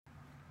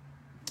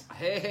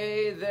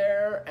Hey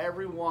there,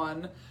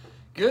 everyone.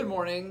 Good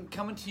morning.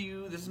 Coming to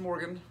you, this is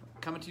Morgan,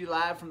 coming to you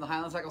live from the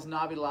Highland Cycles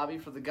Nobby Lobby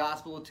for the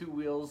Gospel of Two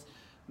Wheels,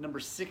 number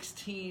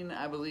 16,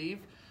 I believe.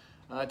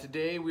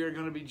 Today we are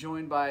going to be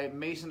joined by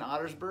Mason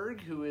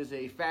Ottersberg, who is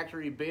a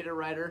factory beta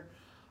rider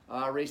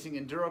racing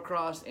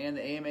Endurocross and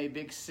the AMA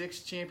Big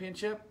Six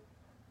Championship.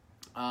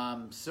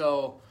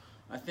 So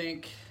I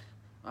think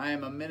I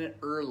am a minute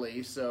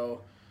early,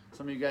 so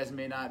some of you guys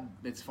may not.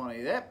 It's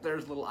funny. Yep,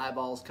 there's little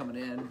eyeballs coming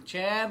in.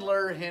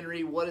 Chandler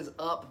Henry, what is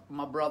up,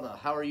 my brother?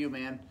 How are you,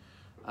 man?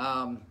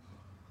 The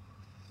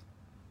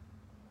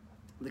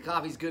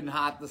coffee's good and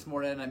hot this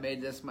morning. I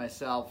made this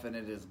myself, and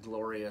it is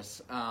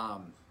glorious.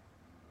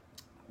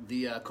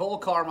 The Cole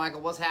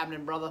Carmichael, what's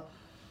happening, brother?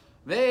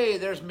 Hey,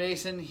 there's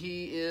Mason.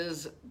 He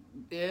is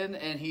in,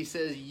 and he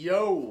says,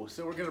 yo.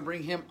 So we're going to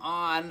bring him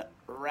on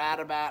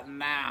right about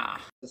now.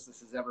 This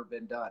has ever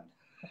been done.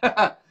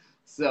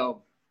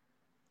 So,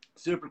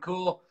 super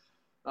cool.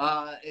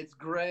 It's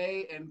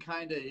gray and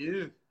kind of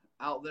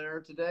out there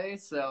today.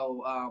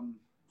 So,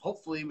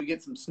 hopefully we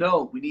get some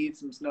snow. We need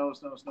some snow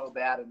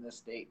bad in this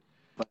state.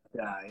 But,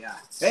 yeah.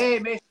 Hey,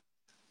 Mason,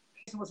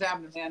 what's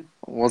happening, man?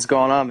 What's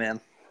going on, man?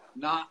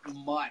 Not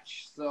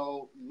much.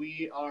 So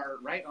we are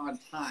right on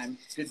time.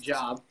 Good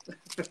job.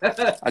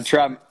 I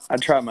try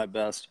my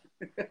best.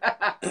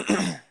 I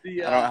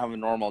don't have a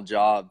normal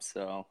job,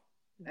 so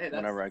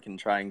whenever I can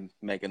try and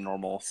make a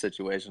normal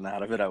situation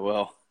out of it, I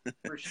will.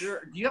 For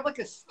sure. Do you have like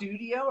a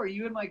studio? Are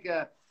you in is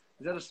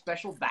that a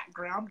special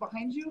background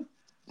behind you?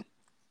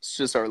 It's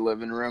just our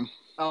living room.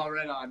 Oh,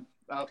 right on.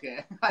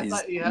 Okay. These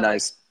thought you had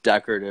nice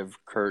decorative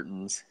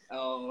curtains.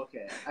 Oh,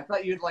 okay. I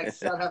thought you'd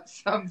set up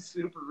some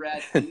super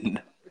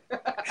rad.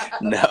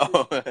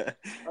 No.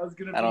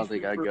 I don't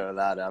think I'd go to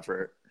that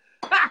effort.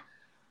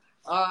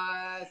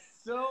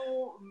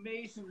 So,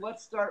 Mason,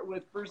 let's start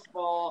with, first of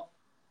all,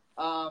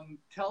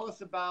 tell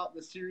us about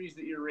the series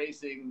that you're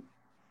racing.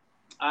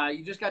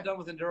 You just got done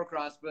with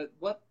Endurocross, but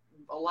what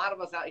a lot of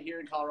us out here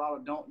in Colorado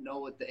don't know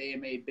what the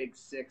AMA Big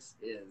Six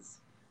is.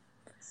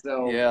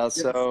 So, yeah,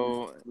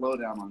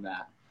 lowdown on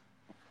that.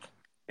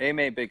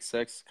 AMA Big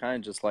Six, kind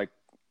of just like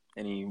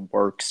any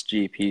works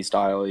GP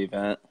style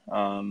event,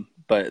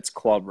 but it's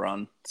club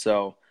run.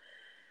 So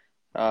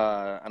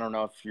I don't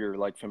know if you're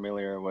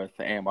familiar with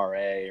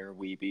AMRA or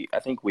Weeby. I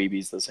think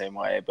Weeby's the same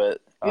way,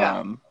 but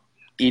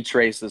each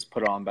race is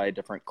put on by a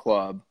different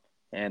club,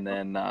 and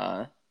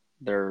then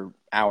they're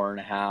hour and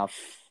a half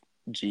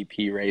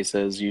GP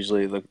races.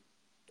 Usually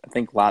I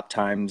think lap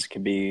times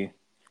can be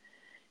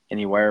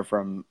anywhere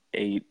from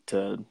 8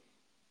 to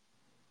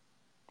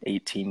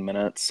 18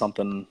 minutes,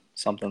 something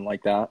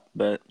like that.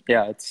 But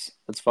yeah, it's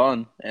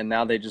fun. And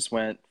now they just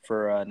went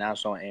for a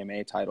national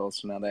AMA title,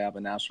 so now they have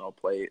a national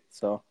plate,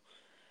 so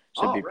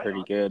should be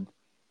pretty good.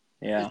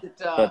 Yeah. Is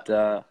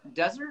it,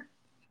 desert?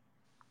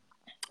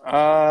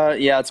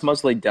 Yeah, it's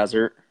mostly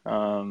desert.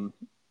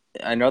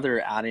 I know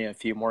they're adding a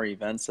few more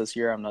events this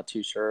year. I'm not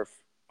too sure if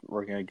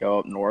we're going to go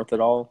up north at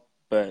all,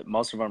 but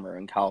most of them are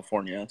in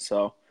California,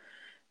 so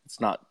it's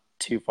not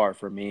too far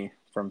from me,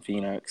 from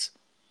Phoenix.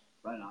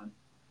 Right on.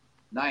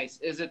 Nice.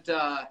 Is it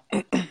so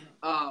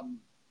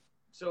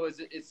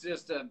it's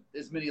just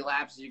as many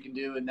laps as you can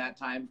do in that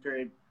time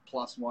period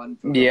plus one?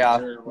 Yeah.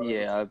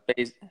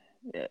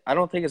 I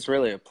don't think it's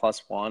really a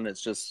plus one.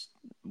 It's just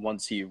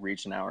once you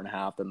reach an hour and a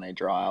half, then they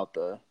draw out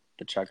the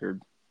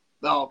checkered.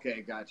 Oh, okay.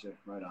 Gotcha.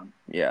 Right on.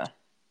 Yeah.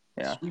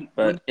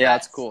 But yeah,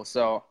 it's cool.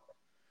 So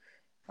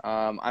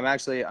I'm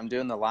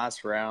doing the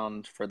last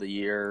round for the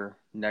year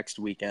next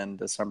weekend,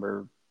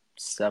 December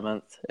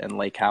 7th in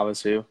Lake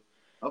Havasu.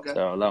 Okay.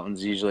 So that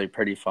one's usually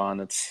pretty fun.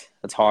 It's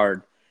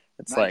hard.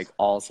 It's nice. Like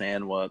all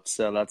sand whoops.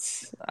 So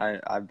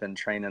I've been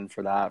training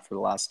for that for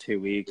the last 2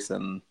 weeks,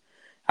 and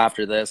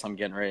after this I'm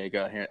getting ready to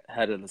go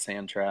head of the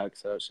sand track.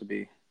 So it should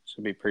be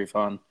pretty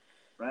fun.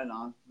 Right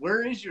on.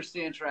 Where is your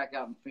sand track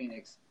out in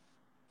Phoenix?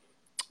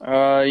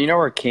 You know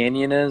where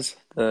Canyon is,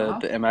 the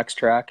MX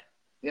track?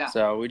 Yeah.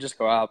 So we just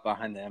go out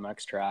behind the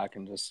MX track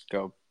and just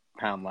go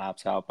pound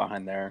laps out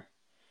behind there.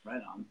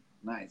 Right on.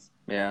 Nice.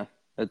 Yeah.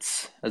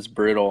 It's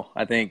brutal.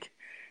 I think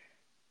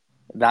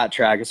that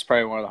track is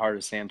probably one of the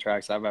hardest sand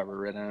tracks I've ever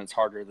ridden. It's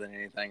harder than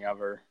anything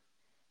ever.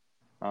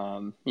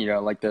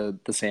 Like the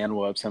sand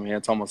whoops. I mean,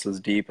 it's almost as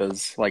deep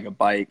as like a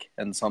bike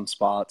in some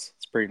spots.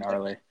 It's pretty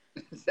gnarly.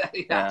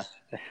 Yeah.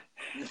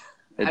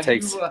 It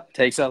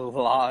takes a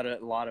lot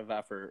of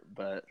effort,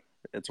 but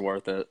it's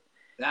worth it.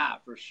 Yeah,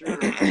 for sure.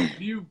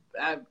 You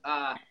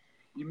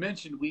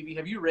mentioned Weeby.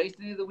 Have you raced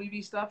any of the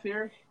Weeby stuff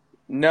here?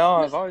 No,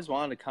 I've always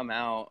wanted to come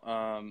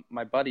out.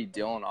 My buddy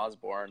Dylan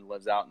Osborne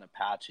lives out in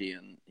Apache,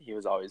 and he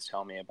was always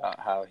telling me about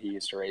how he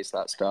used to race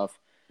that stuff.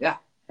 Yeah.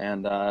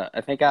 And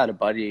I think I had a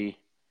buddy,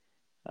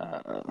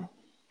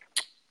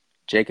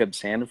 Jacob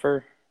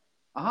Sandifer.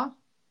 Uh-huh.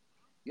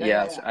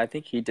 Yeah. I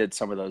think he did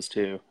some of those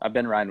too. I've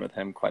been riding with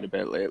him quite a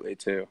bit lately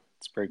too.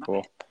 It's pretty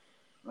cool.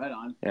 Right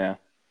on. Yeah.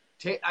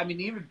 I mean,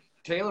 even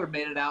Taylor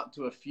made it out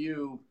to a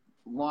few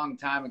long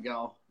time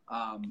ago.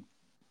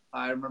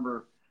 I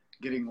remember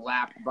getting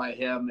lapped by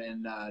him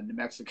in New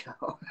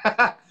Mexico.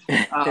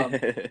 um,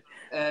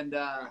 and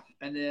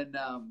then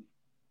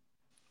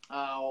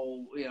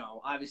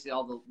obviously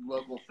all the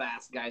local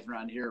fast guys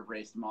around here have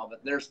raced them all,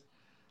 but there's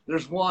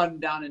one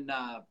down in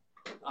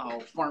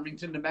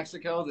Farmington, New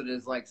Mexico that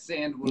is like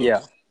sand whoops.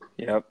 Yeah.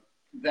 Yep.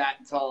 That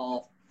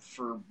tall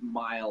for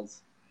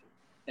miles.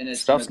 And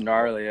it's Stuff's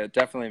gnarly. It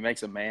definitely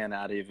makes a man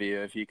out of you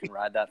if you can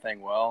ride that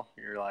thing well.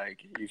 You're like,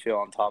 you feel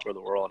on top of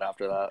the world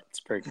after that. It's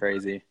pretty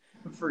crazy.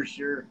 For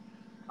sure.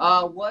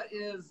 What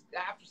is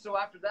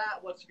after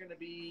that? What's going to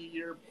be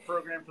your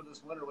program for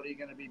this winter? What are you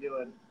going to be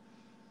doing?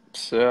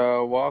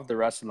 So we'll have the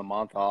rest of the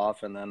month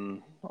off, and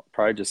then I'll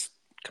probably just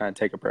kind of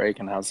take a break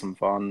and have some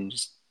fun,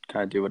 just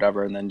kind of do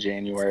whatever. And then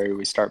January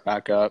we start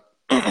back up.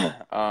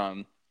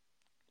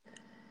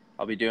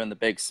 I'll be doing the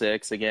Big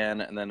Six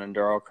again, and then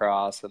Enduro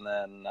Cross, and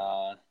then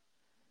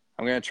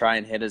I'm going to try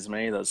and hit as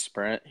many of those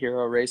Sprint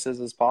Hero races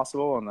as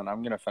possible, and then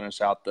I'm going to finish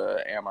out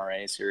the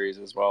AMRA series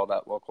as well,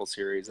 that local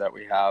series that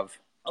we have.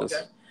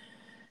 Okay.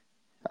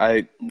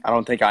 I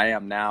don't think I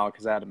am now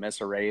because I had to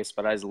miss a race,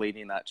 but I was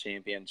leading that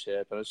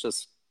championship, and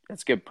it's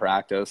good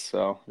practice,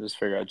 so I just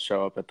figured I'd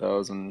show up at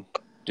those and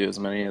do as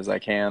many as I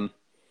can.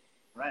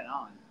 Right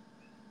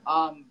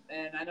on.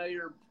 And I know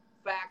you're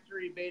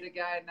factory beta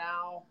guy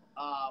now.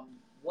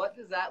 What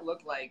does that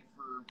look like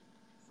for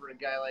a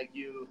guy like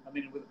you? I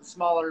mean, with a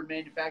smaller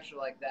manufacturer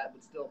like that,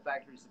 but still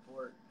factory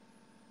support.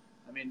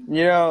 I mean,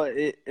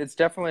 it's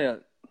definitely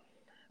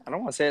I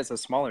don't want to say it's a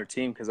smaller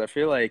team because I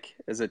feel like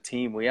as a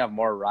team we have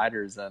more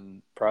riders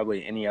than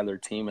probably any other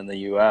team in the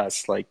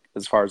U.S. like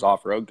as far as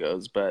off-road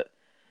goes. But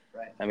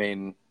right. I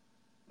mean,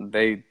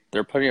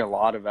 they're putting a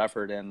lot of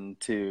effort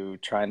into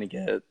trying to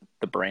get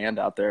the brand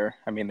out there.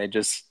 I mean,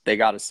 they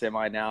got a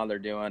semi now. They're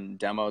doing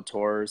demo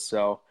tours,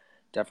 so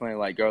definitely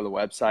like go to the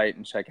website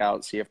and check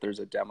out, see if there's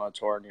a demo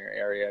tour in your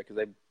area because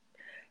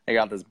they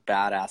got this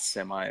badass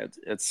semi.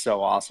 It's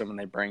so awesome, and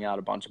they bring out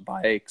a bunch of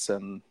bikes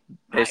and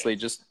basically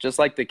just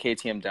like the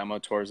KTM demo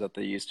tours that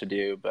they used to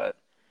do. But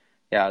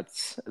yeah,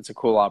 it's a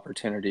cool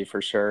opportunity for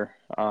sure.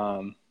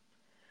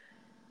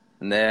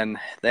 And then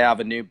they have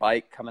a new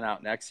bike coming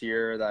out next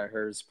year that I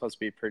heard is supposed to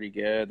be pretty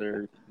good.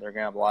 They're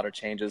gonna have a lot of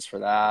changes for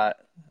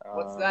that.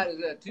 What's that? Is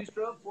it a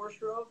 2-stroke,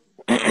 4-stroke?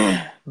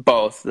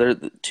 Both. They're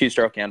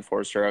 2-stroke and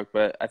 4-stroke,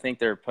 but I think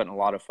they're putting a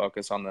lot of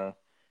focus on the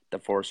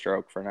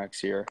 4-stroke for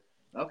next year.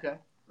 Okay,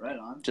 right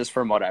on. Just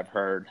from what I've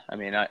heard. I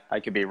mean, I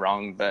could be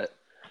wrong, but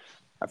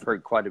I've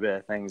heard quite a bit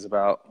of things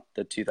about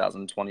the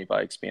 2020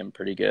 bikes being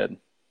pretty good.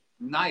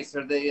 Nice.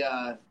 Are they?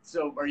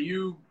 So, are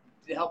you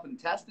helping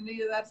test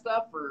any of that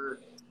stuff,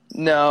 or?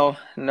 No.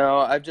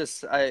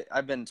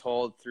 I've been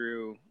told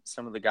through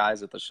some of the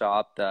guys at the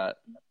shop that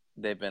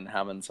they've been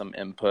having some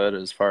input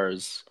as far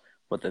as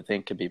what they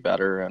think could be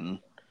better, and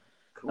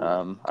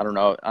Cool. I don't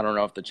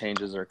know if the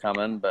changes are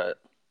coming, but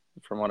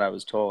from what I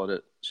was told,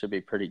 it should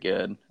be pretty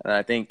good. And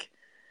I think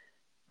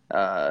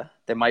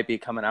they might be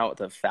coming out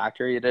with a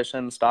factory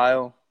edition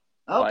style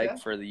bike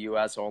for the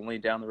U.S. only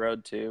down the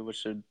road too, which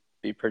should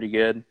be pretty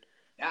good.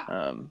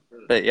 Yeah.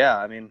 But yeah,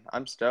 I mean,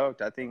 I'm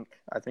stoked. I think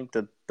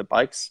the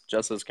bike's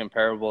just as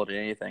comparable to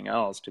anything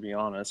else, to be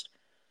honest.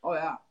 Oh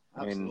yeah,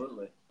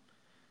 absolutely.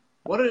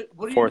 What are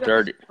you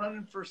guys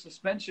running for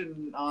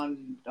suspension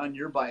on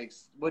your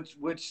bikes? Which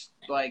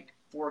like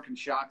fork and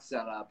shock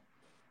setup?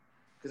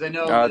 Because I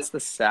know it's the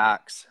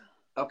Sachs.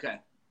 Okay.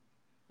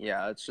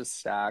 Yeah, it's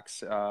just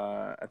Sachs.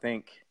 I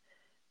think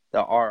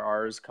the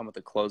RRs come with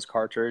a closed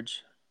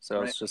cartridge,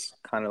 so It's just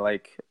kind of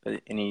like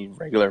any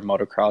regular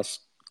motocross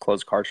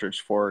closed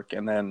cartridge fork,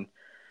 and then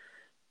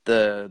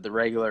the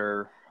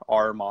regular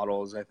R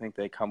models, I think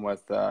they come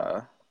with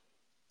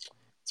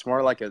it's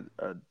more like a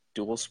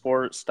dual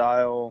sport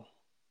style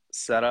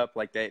setup.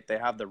 Like they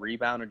have the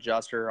rebound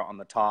adjuster on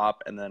the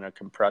top and then a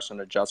compression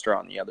adjuster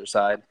on the other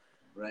side.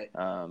 Right.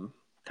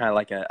 Kind of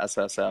like a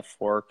SSF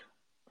fork.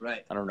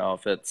 Right. I don't know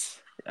if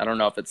it's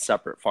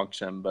separate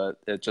function, but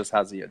it just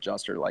has the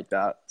adjuster like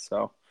that.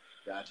 So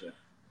gotcha.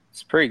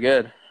 It's pretty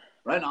good.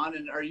 Right on.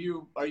 And are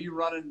you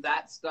running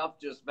that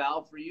stuff just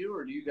valve for you,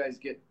 or do you guys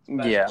get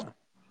special? Yeah.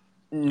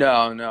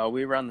 No,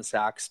 we run the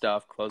Sachs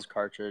stuff, closed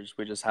cartridge.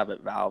 We just have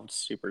it valved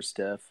super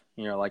stiff.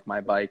 Like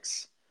my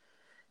bikes.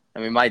 I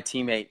mean, my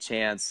teammate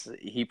Chance,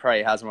 he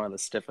probably has one of the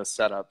stiffest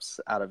setups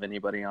out of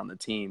anybody on the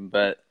team.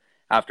 But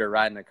after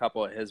riding a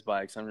couple of his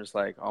bikes, I'm just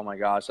like, oh my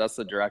gosh, that's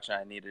the direction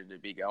I needed to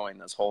be going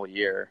this whole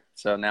year.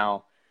 So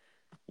now,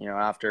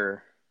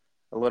 after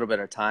a little bit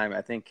of time,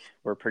 I think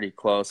we're pretty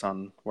close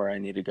on where I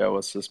need to go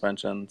with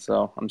suspension.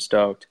 So I'm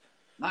stoked.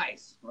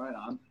 Nice. Right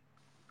on.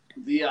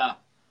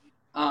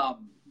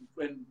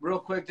 And real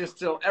quick, just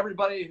so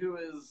everybody who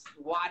is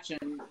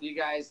watching, you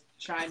guys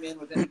chime in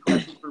with any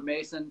questions for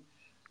Mason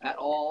at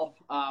all.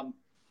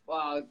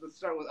 Let's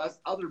start with us.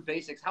 Other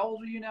basics. How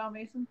old are you now,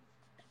 Mason?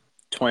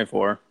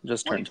 24.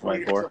 Just turned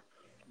 24.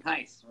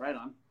 Nice. Right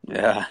on.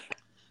 Yeah.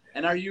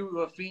 And are you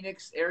a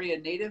Phoenix area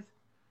native?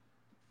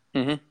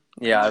 Mm-hmm.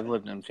 Yeah, I've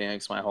lived in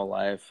Phoenix my whole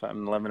life.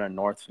 I'm living in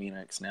North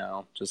Phoenix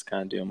now, just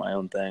kind of doing my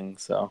own thing.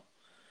 So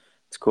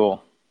it's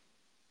cool.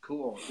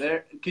 Cool.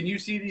 There, can you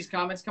see these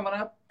comments coming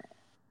up?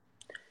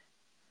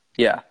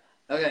 Yeah.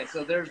 Okay,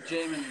 so there's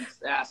Jamin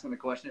asking the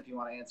question if you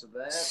want to answer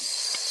that.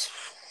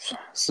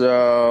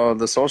 So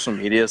the social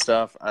media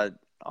stuff, I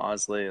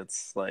honestly,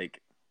 it's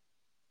like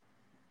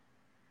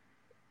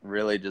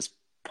really just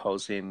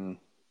posting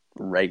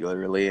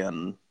regularly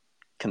and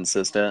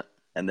consistent.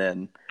 And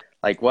then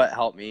like what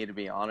helped me, to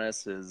be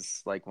honest,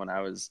 is like when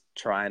I was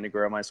trying to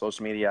grow my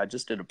social media, I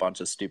just did a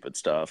bunch of stupid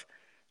stuff.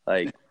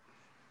 Like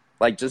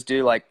just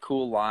do like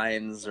cool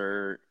lines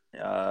or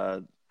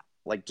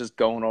like just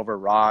going over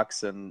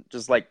rocks and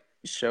just like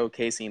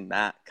showcasing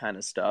that kind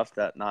of stuff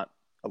that not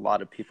a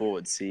lot of people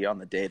would see on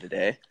the day to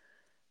day.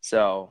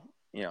 So,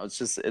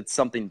 it's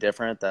something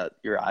different that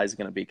your eye's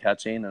going to be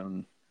catching.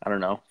 And I don't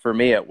know, for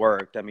me, it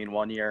worked. I mean,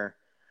 one year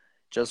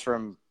just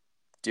from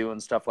doing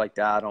stuff like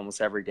that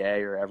almost every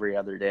day or every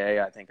other day,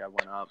 I think I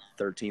went up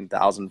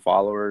 13,000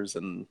 followers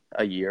in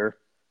a year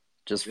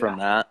just from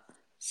that.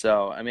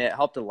 So, I mean, it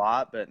helped a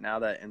lot, but now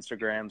that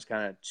Instagram's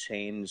kind of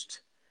changed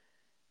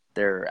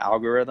their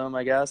algorithm,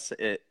 I guess,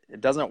 it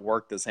doesn't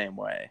work the same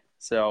way.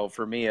 So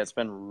for me, it's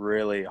been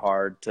really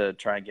hard to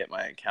try and get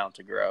my account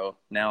to grow.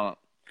 Now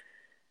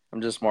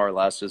I'm just more or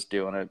less just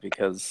doing it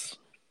because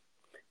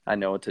I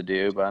know what to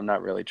do, but I'm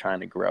not really trying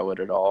to grow it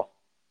at all.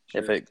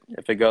 Sure.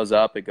 If it goes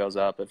up, it goes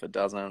up. If it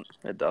doesn't,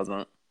 it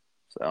doesn't.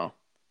 So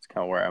it's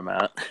kind of where I'm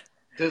at.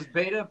 Does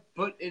Beta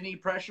put any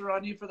pressure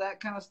on you for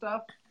that kind of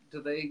stuff?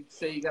 Do they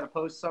say you got to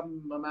post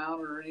some amount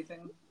or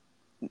anything?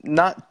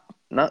 Not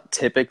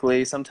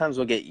typically. Sometimes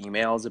we'll get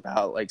emails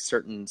about like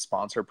certain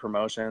sponsor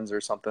promotions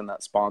or something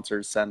that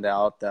sponsors send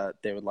out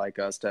that they would like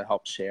us to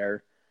help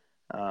share.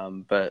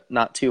 But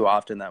not too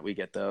often that we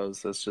get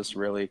those. It's just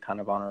really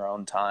kind of on our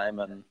own time.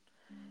 And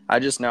I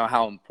just know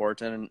how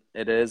important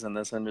it is in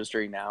this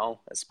industry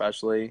now,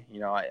 especially.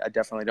 I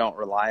definitely don't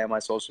rely on my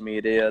social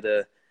media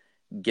to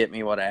get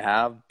me what I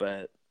have,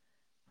 but,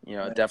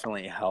 it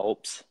definitely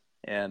helps.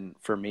 And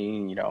for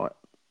me,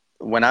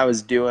 when I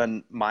was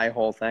doing my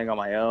whole thing on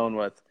my own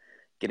with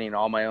getting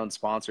all my own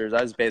sponsors,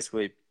 I was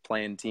basically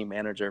playing team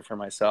manager for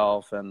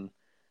myself. And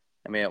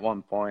I mean, at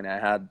one point I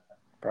had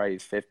probably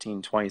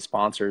 15, 20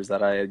 sponsors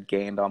that I had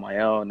gained on my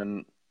own.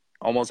 And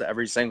almost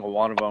every single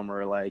one of them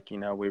were like,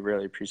 we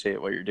really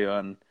appreciate what you're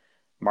doing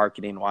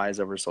marketing wise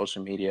over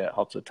social media. It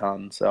helps a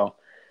ton. So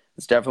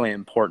it's definitely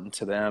important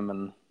to them.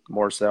 And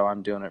more so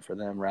I'm doing it for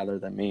them rather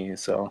than me.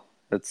 So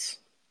it's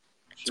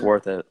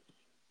worth it.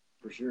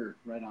 For sure.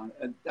 Right on.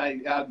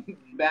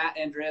 Matt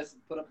Andreas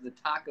put up the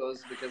tacos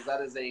because that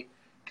is a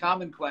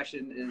common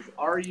question is,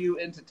 are you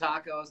into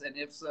tacos? And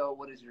if so,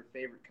 what is your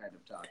favorite kind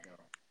of taco?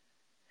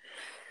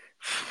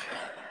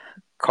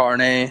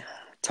 Carne,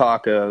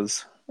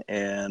 tacos,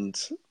 and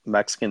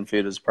Mexican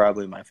food is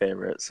probably my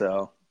favorite.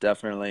 So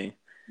definitely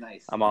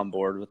nice. I'm on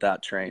board with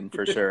that train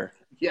for sure.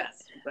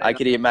 Yes. Right I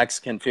could eat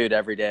Mexican food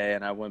every day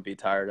and I wouldn't be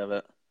tired of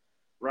it.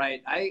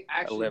 Right. I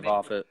live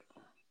off it.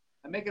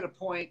 I make it a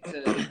point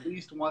to at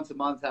least once a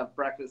month have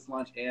breakfast,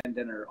 lunch, and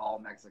dinner all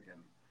Mexican.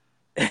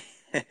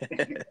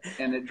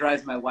 And it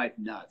drives my wife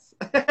nuts.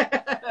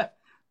 That'd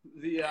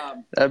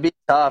be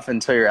tough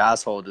until your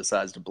asshole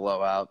decides to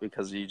blow out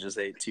because you just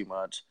ate too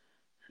much.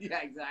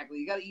 Yeah, exactly.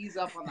 You got to ease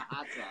up on the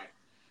hot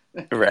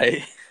sauce.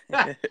 Right.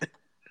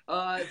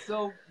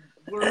 So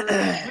when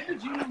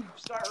did you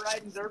start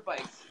riding dirt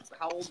bikes?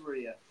 How old were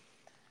you?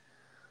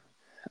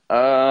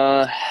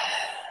 I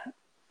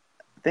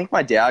think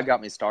my dad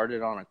got me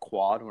started on a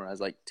quad when I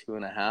was like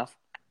 2.5.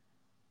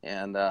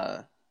 And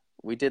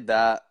we did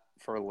that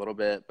for a little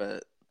bit,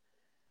 but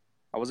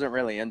I wasn't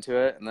really into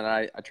it. And then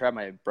I tried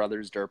my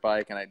brother's dirt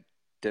bike and I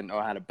didn't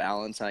know how to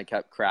balance and I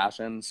kept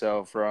crashing.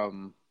 So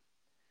from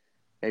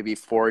maybe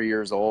 4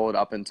 years old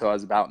up until I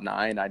was about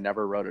 9, I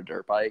never rode a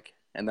dirt bike.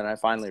 And then I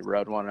finally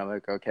rode one and I'm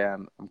like, okay,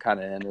 I'm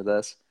kind of into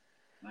this.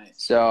 Nice.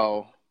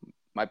 So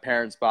my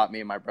parents bought me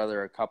and my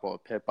brother a couple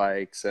of pit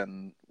bikes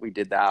and we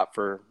did that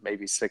for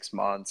maybe 6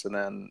 months. And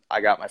then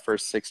I got my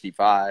first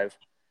 65,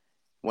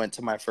 went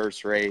to my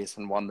first race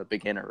and won the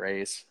beginner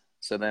race.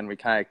 So then we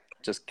kind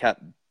of just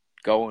kept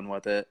going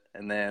with it.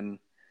 And then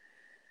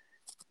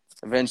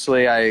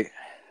eventually I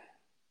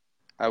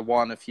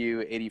won a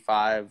few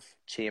 85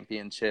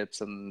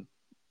 championships and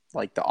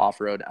like the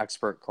off-road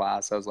expert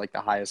class. I was like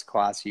the highest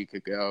class you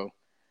could go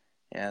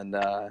and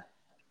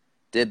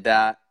did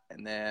that.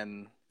 And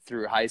then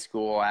through high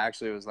school, I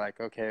actually was like,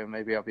 okay,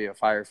 maybe I'll be a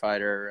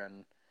firefighter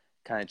and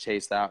kind of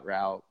chase that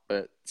route.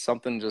 But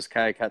something just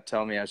kind of kept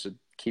telling me I should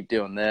keep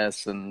doing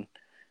this. And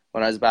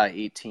when I was about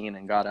 18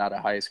 and got out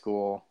of high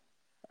school,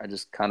 I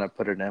just kind of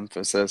put an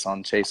emphasis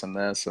on chasing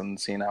this and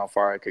seeing how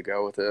far I could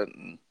go with it.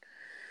 And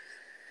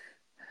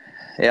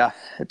yeah,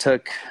 it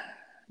took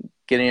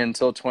getting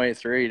until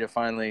 23 to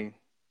finally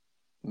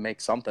make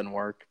something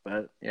work.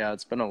 But yeah,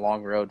 it's been a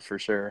long road for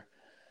sure.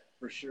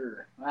 For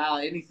sure. Well,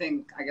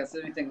 anything that's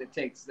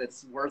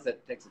worth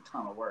it takes a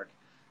ton of work.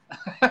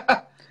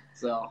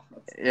 So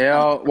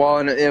yeah, well,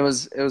 and it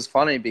was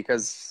funny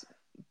because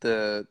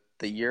the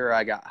year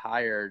I got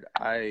hired,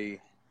 I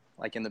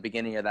like in the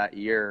beginning of that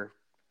year,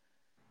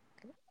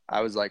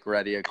 I was like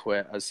ready to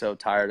quit. I was so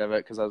tired of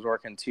it because I was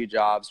working 2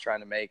 jobs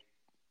trying to make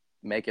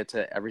it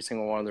to every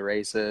single one of the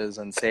races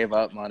and save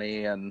up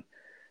money. And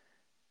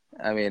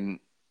I mean,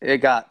 it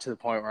got to the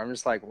point where I'm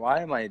just like,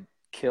 why am I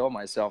kill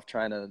myself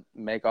trying to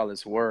make all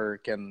this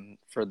work and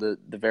for the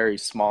very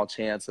small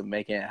chance of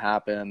making it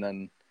happen?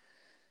 And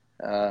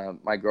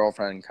my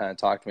girlfriend kind of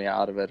talked me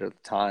out of it at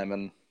the time,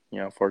 and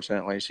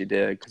fortunately she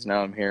did, because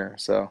now I'm here.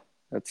 So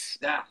it's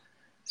Yeah,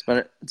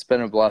 it's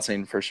been a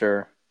blessing for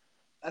sure.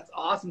 that's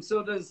awesome.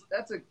 So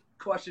that's a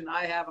question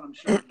I have, and I'm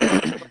sure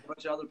a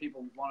bunch of other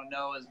people want to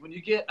know, is when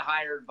you get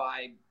hired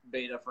by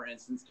Beta, for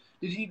instance,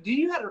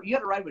 you had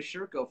to ride with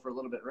Sherco for a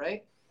little bit,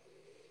 right?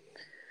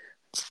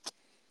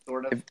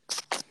 Sort of.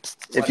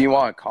 If you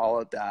want to call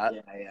it that.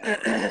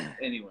 Yeah.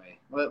 Anyway,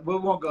 we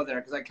won't go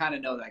there because I kind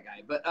of know that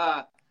guy. But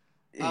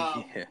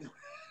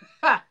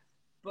Yeah.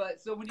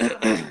 but so when you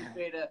get hired with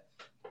Beta,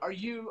 are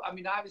you? I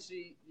mean,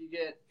 obviously you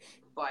get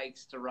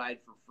bikes to ride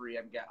for free.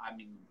 I'm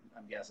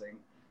guessing.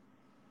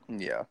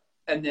 Yeah.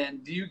 And then,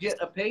 do you get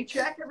a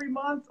paycheck every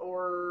month,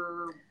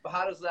 or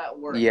how does that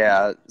work?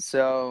 Yeah.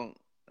 So,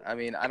 I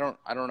mean, I don't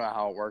know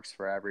how it works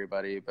for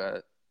everybody,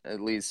 but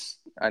at least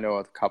I know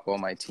with a couple of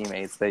my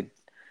teammates, they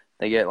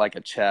get like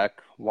a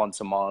check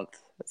once a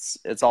month.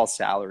 It's all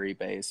salary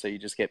based, so you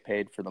just get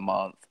paid for the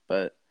month.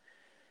 But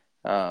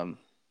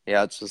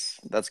yeah,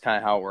 that's kind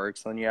of how it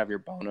works. Then you have your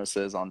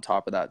bonuses on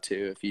top of that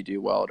too. If you do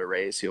well at a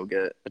race, you'll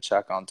get a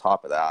check on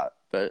top of that.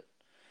 But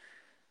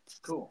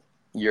cool.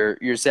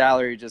 Your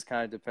salary just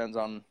kind of depends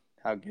on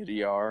how good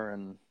you are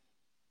and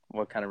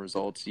what kind of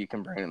results you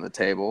can bring to the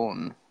table.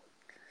 And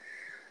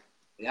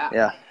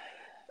yeah,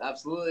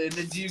 absolutely. And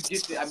then do you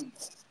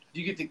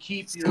get to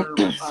keep your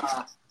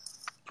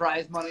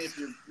prize money if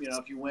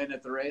if you win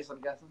at the race?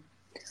 I'm guessing.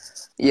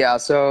 Yeah,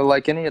 so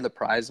like any of the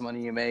prize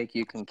money you make,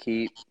 you can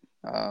keep,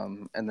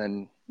 and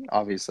then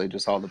obviously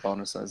just all the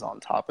bonuses on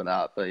top of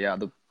that. But yeah,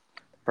 the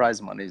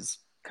prize money is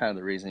kind of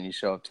the reason you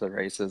show up to the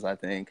races, I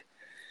think.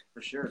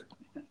 For sure.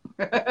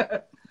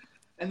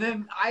 And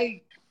then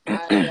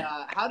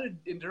how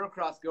did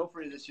Endurocross go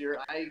for you this year?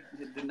 I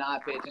did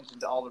not pay attention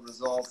to all the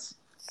results,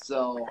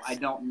 so I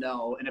don't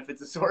know. And if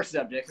it's a sore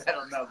subject, I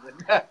don't know.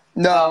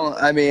 No,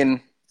 I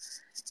mean,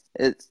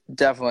 it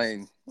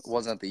definitely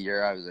wasn't the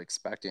year I was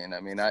expecting. I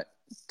mean,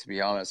 to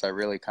be honest, I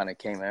really kind of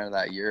came into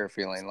that year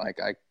feeling like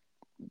I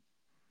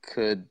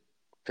could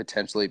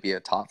potentially be a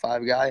top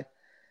 5 guy.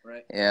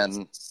 Right.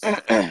 And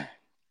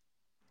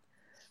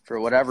for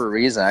whatever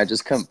reason, I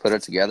just couldn't put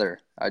it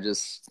together. I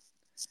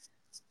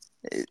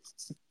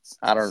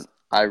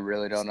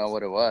really don't know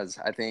what it was.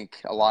 I think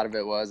a lot of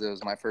it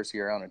was my first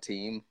year on a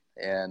team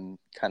and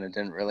kind of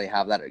didn't really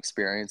have that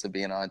experience of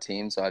being on a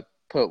team. So I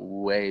put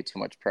way too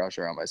much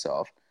pressure on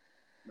myself.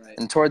 Right.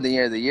 And toward the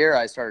end of the year,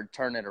 I started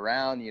turning it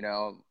around.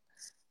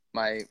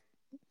 My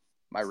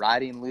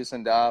riding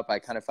loosened up. I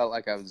kind of felt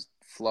like I was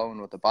flowing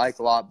with the bike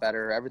a lot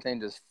better. Everything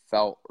just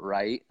felt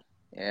right.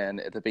 And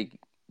at the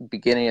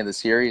beginning of the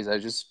series,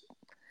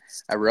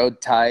 I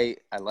rode tight.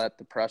 I let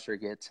the pressure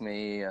get to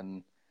me,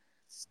 and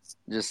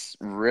just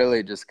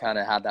really just kind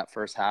of had that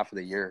first half of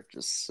the year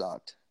just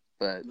sucked.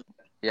 But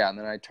yeah, and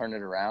then I turned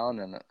it around,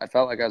 and I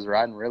felt like I was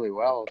riding really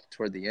well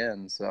toward the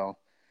end. So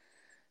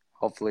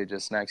hopefully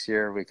just next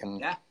year we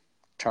can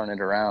turn it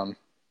around.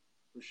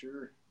 For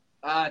sure.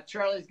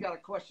 Charlie's got a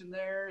question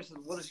there. Says,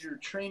 what does your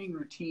training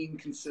routine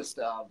consist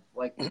of?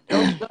 Like,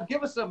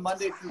 give us a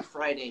Monday through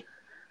Friday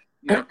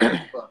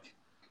book.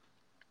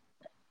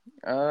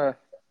 It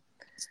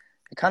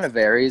kind of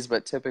varies,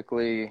 but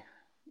typically,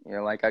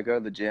 like I go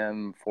to the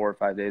gym 4 or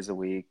 5 days a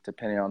week,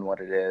 depending on what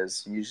it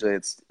is. Usually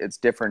it's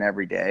different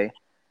every day,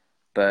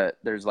 but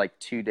there's like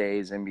 2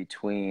 days in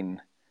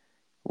between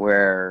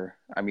where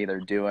I'm either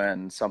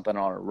doing something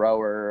on a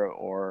rower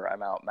or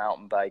I'm out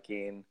mountain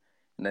biking.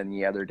 And then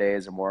the other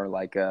days are more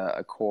like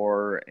a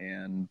core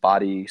and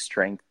body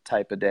strength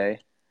type of day.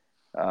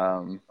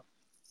 And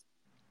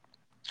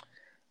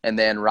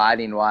then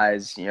riding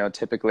wise,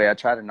 typically I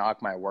try to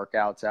knock my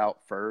workouts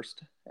out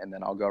first, and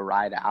then I'll go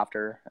ride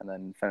after, and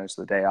then finish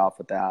the day off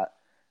with that.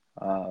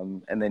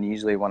 And then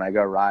usually when I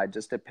go ride,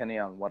 just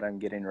depending on what I'm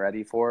getting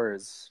ready for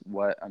is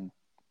what I'm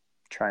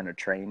trying to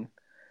train.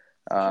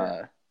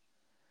 Sure.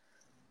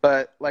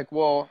 But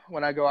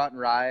when I go out and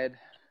ride,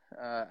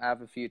 I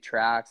have a few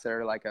tracks that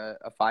are like a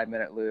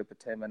 5-minute loop, a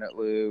 10-minute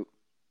loop.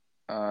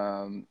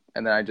 And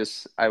then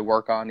I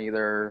work on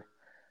either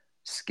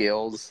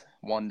skills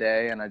one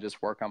day and I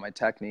just work on my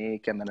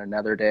technique. And then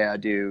another day I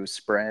do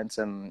sprints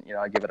and,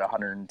 I give it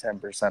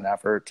 110%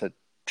 effort to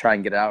try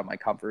and get out of my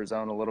comfort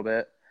zone a little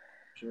bit.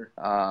 Sure.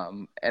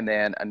 And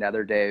then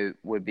another day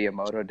would be a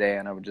moto day,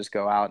 and I would just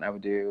go out and I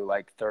would do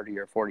like 30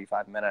 or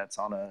 45 minutes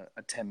on a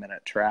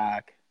 10-minute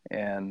track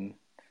and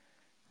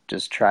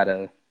just try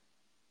to,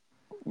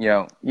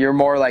 you're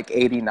more like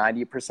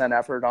 80-90%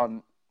 effort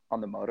on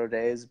the moto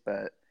days,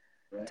 but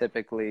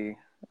typically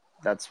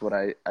that's what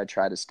I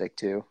try to stick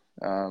to.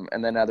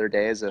 And then other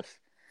days, if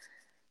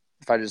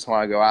I just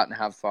want to go out and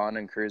have fun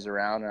and cruise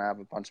around and I have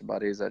a bunch of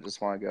buddies that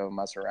just want to go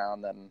mess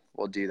around, then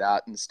we'll do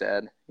that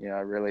instead.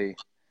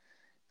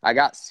 I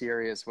got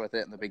serious with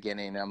it in the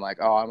beginning. I'm like,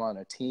 oh, I'm on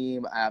a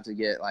team. I have to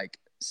get like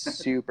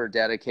super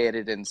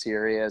dedicated and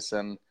serious.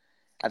 And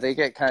I think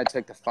it kind of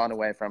took the fun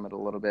away from it a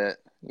little bit.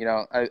 You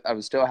know, I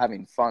was still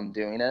having fun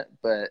doing it,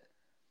 but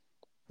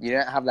you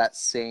didn't have that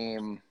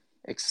same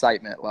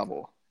excitement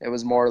level. It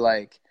was more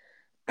like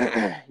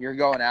you're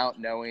going out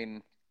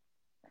knowing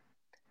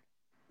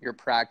you're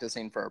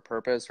practicing for a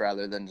purpose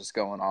rather than just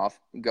going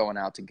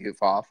out to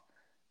goof off.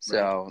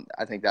 So Right.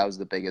 I think that was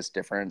the biggest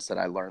difference that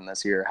I learned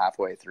this year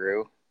halfway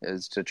through,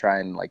 is to try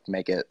and like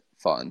make it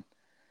fun. Right.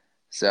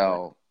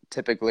 So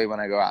typically when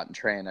I go out and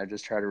train, I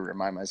just try to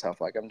remind myself,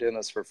 like, I'm doing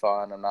this for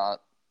fun. I'm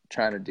not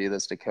trying to do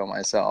this to kill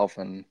myself.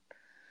 And,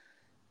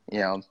 you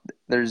know,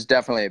 there's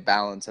definitely a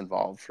balance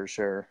involved for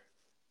sure.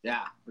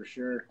 Yeah, for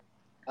sure.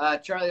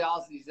 Charlie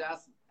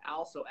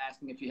also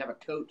asking if you have a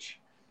coach.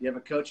 Do you have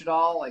a coach at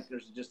all? Like,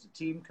 there's just a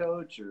team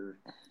coach, or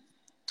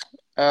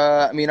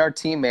I mean, our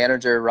team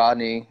manager,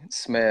 Rodney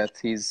Smith,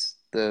 he's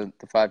the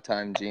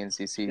 5-time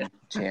GNCC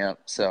champ.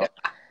 So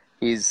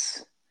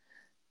he's,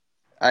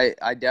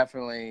 I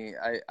definitely,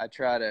 I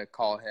try to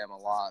call him a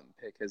lot and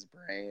pick his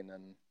brain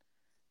and,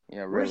 you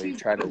know, where's really he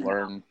try to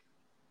living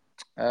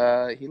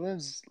now? learn. He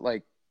lives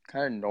like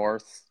kind of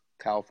North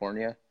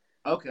California.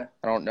 Okay.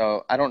 I don't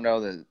know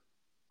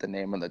the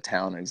name of the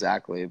town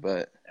exactly,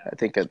 but I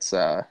think it's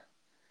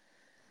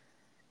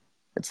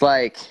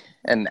like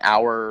an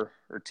hour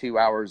or 2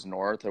 hours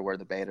north of where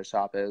the beta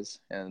shop is,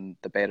 and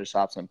the beta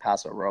shop's in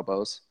Paso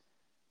Robles.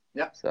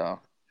 Yep. So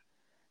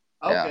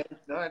yeah, Okay.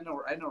 No,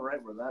 I know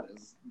right where that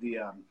is.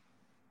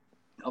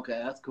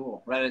 Okay, that's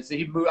cool. Right. So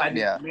he moved.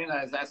 yeah,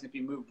 I was asking if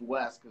he moved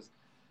west because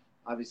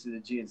obviously the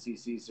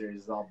GNCC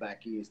series is all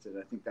back east, and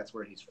I think that's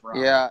where he's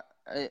from. yeah.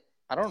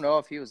 I don't know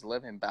if he was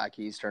living back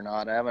east or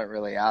not. I haven't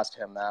really asked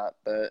him that,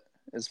 but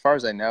as far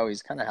as I know,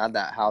 he's kind of had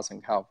that house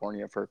in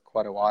California for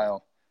quite a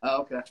while.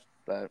 Oh, okay.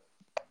 But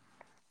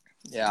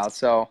yeah,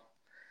 so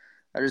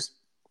I just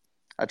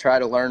I try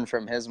to learn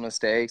from his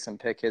mistakes and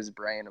pick his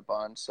brain a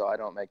bunch so I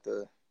don't make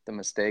the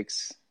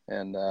mistakes.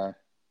 And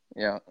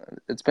you know,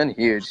 it's been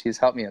huge. He's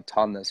helped me a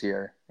ton this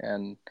year,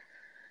 and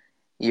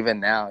even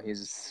now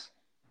he's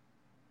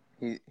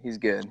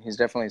good. He's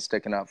definitely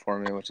sticking up for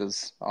me, which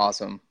is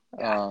awesome.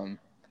 Yeah.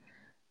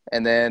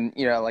 And then,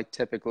 you know, like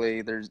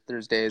typically there's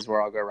days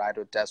where I'll go ride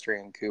with Destry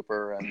and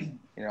Cooper, and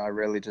you know, I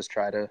really just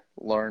try to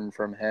learn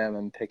from him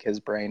and pick his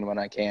brain when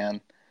I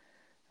can.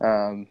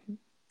 Um,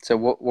 so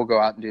we'll go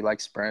out and do like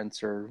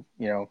sprints or,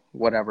 you know,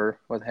 whatever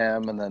with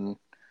him, and then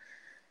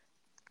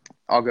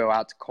I'll go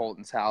out to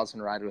Colton's house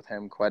and ride with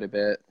him quite a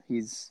bit.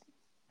 He's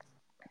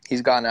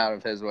gone out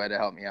of his way to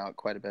help me out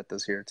quite a bit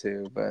this year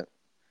too, but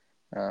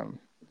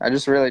I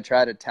just really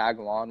try to tag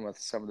along with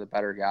some of the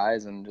better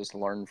guys and just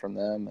learn from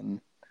them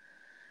and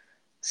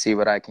see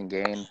what I can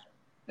gain.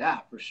 Yeah,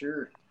 for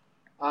sure.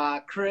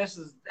 Chris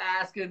is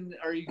asking,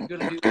 are you going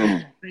to do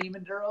extreme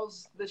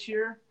enduros this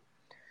year?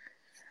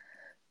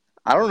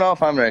 I don't know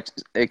if I'm an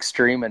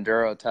extreme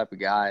enduro type of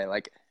guy.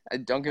 Like,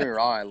 don't get me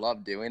wrong, I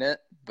love doing it,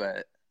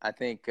 but I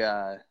think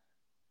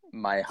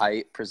my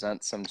height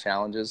presents some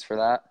challenges for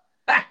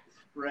that.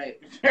 Right.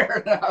 Fair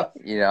enough.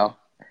 You know,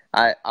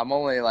 I'm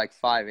only like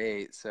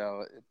 5'8",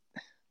 so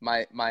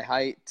my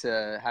height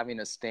to having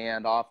to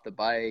stand off the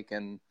bike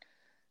and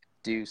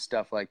do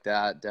stuff like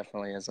that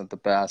definitely isn't the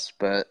best.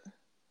 But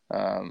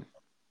I mean,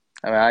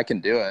 I can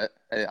do it.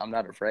 I'm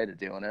not afraid of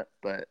doing it,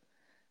 but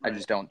I Right.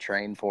 just don't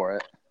train for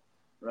it.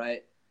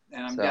 Right.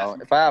 And I'm So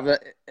guessing.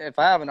 if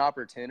I have an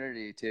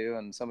opportunity to,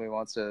 and somebody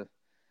wants to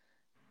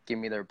give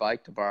me their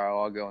bike to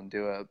borrow, I'll go and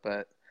do it.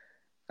 But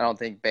I don't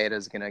think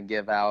Beta's gonna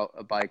give out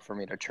a bike for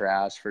me to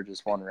trash for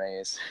just one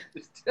race.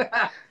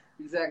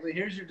 Exactly.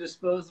 Here's your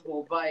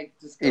disposable bike.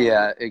 Just go.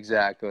 Yeah,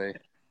 exactly.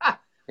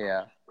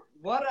 Yeah,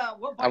 What I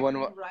bike are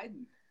wouldn't. you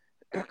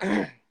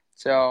riding?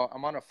 So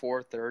I'm on a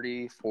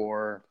 430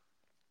 for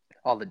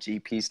all the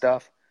GP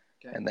stuff,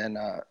 Okay. and then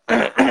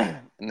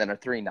and then a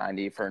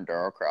 390 for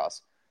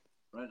Endurocross.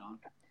 Right on.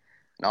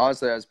 And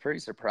honestly, I was pretty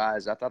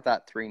surprised. I thought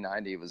that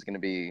 390 was going to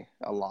be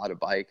a lot of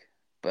bike,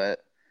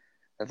 but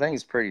the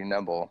thing's pretty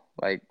nimble.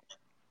 Like,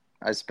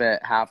 I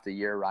spent half the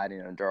year riding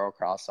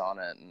Endurocross on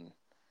it, and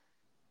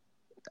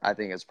I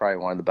think it's probably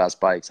one of the best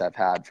bikes I've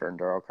had for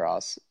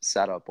Endurocross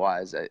setup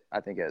wise.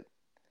 I think it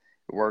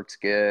works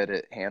good.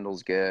 It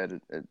handles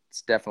good.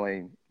 It's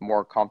definitely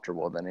more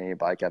comfortable than any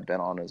bike I've been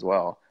on as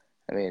well.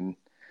 I mean,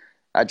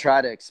 I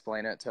try to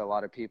explain it to a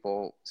lot of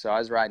people. So I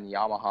was riding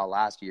Yamaha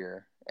last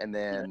year, and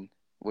then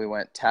we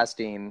went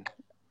testing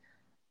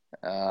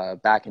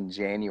back in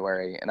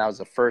January, and that was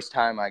the first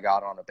time I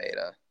got on a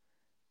beta.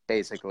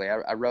 Basically,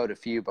 I rode a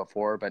few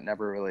before, but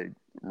never really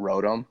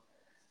rode them.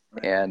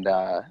 Right. And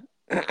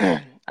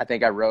I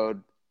think I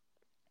rode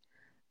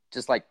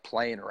just like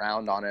playing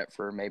around on it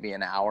for maybe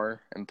an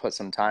hour and put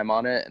some time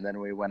on it. And then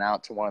we went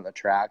out to one of the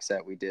tracks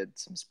that we did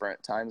some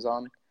sprint times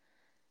on.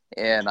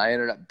 And I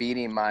ended up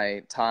beating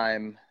my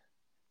time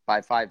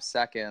by 5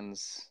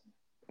 seconds.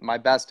 My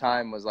best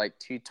time was like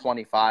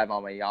 2:25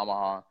 on my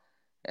Yamaha.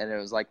 And it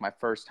was like my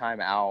first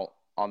time out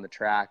on the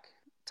track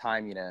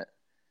timing it.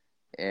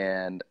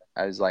 and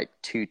I was like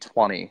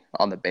 220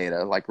 on the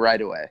beta, like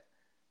right away.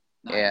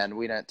 Nice. And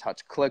we didn't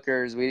touch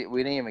clickers. We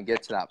didn't even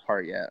get to that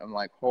part yet. I'm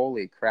like,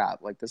 holy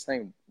crap! Like this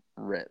thing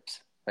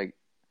ripped. Like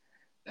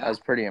I was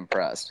pretty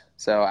impressed.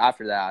 So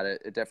after that,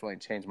 it definitely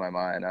changed my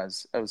mind. I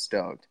was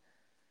stoked.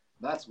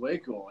 That's way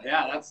cool.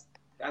 Yeah,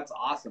 that's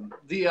awesome.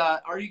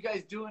 Are you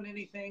guys doing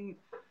anything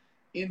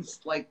in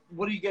like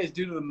what do you guys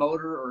do to the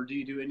motor, or do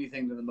you do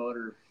anything to the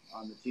motor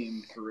on the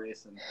team for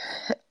racing?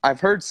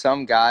 I've heard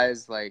some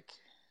guys like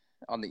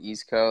on the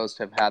East Coast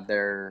have had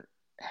their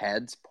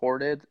heads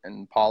ported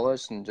and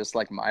polished and just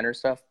like minor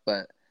stuff,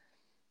 but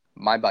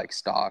my bike's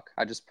stock.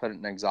 I just put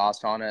an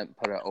exhaust on it,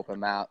 put an open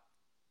map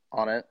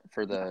on it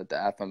for the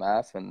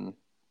FMF and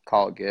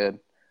call it good.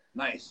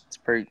 Nice. It's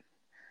pretty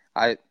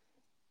I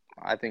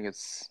think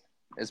it's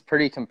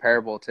pretty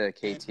comparable to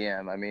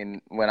KTM. I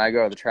mean, when I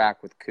go to the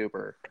track with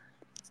Cooper,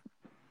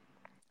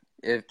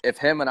 if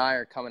him and I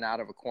are coming out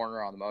of a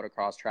corner on the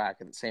motocross track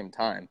at the same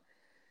time,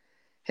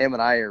 him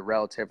and I are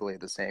relatively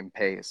the same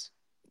pace.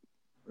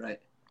 Right.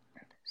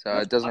 So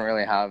it doesn't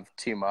really have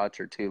too much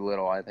or too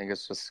little. I think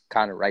it's just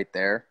kind of right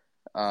there.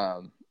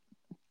 I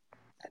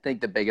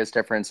think the biggest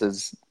difference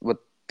is with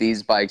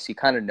these bikes, you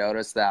kind of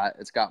notice that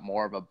it's got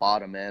more of a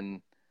bottom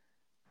end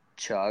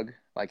chug.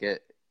 Like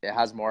it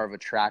has more of a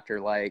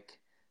tractor-like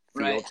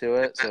feel to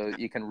it. So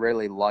you can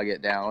really lug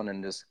it down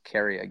and just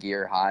carry a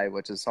gear high,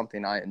 which is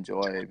something I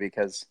enjoy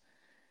because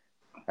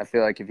I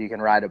feel like if you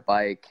can ride a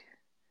bike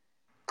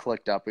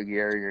clicked up a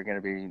gear, you're going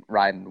to be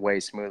riding way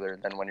smoother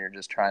than when you're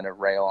just trying to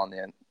rail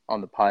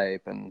on the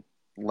pipe and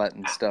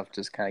letting stuff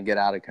just kind of get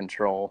out of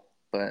control.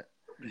 But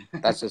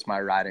that's just my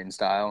riding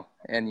style,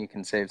 and you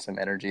can save some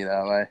energy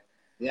that way.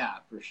 Yeah,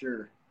 for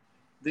sure.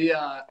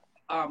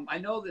 I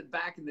know that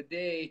back in the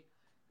day,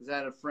 I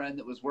had a friend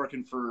that was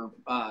working for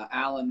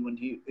Alan when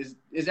he is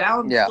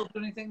Alan still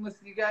doing anything with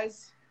you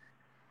guys?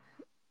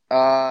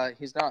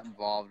 He's not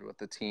involved with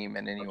the team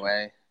in any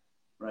way.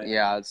 Right.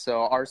 Yeah,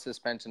 so our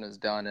suspension is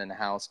done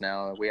in-house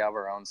now. We have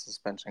our own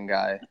suspension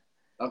guy.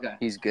 Okay.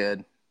 He's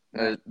good.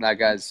 That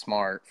guy's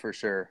smart for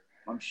sure.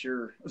 I'm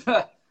sure.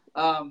 But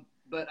I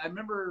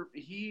remember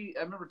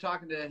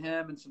talking to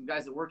him and some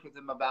guys that worked with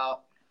him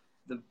about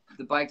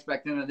the bikes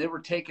back then, and they were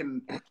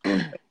taking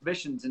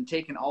exhibitions and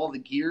taking all the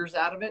gears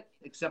out of it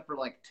except for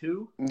like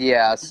two.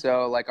 Yeah,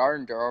 so like our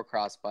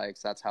endurocross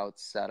bikes, that's how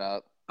it's set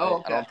up. Oh,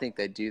 okay. I don't think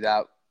they do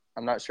that.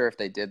 I'm not sure if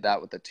they did that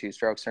with the two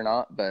strokes or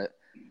not, but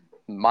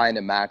mine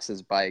and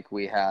Max's bike,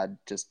 we had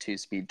just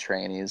 2-speed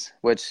trannies,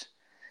 which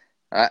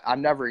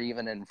I'm never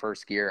even in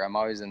first gear. I'm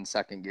always in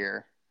second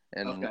gear,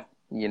 and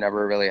you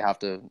never really have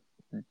to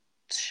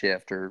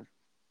shift or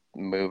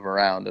move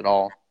around at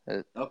all.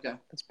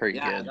 It's pretty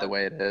good the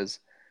way it is.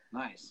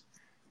 Nice.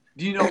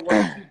 Do you know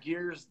what two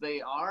gears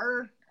they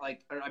are?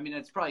 Like, I mean,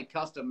 it's probably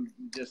custom.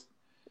 Just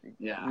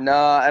No,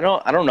 I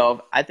don't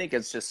know. I think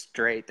it's just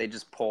straight. They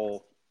just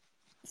pull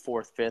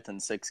fourth, fifth,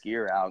 and sixth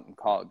gear out and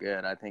call it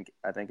good. I think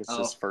it's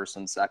just first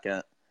and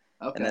second,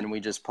 and then we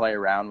just play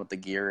around with the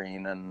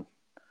gearing and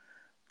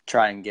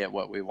try and get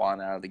what we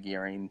want out of the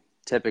gearing.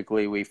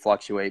 Typically, we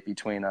fluctuate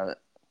between a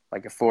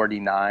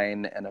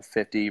 49 and a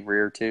 50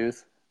 rear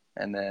tooth,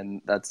 and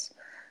then that's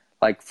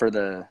like for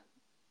the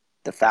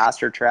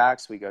faster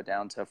tracks we go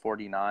down to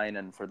 49,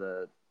 and for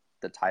the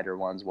tighter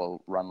ones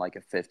we'll run like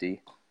a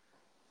 50.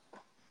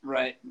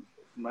 Right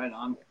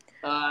on.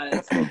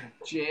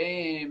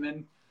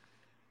 Jamin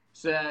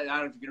said, I don't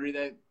know if you can read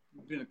that,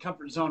 been a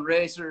comfort zone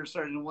racer,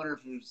 starting to wonder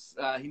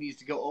if he needs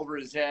to go over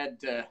his head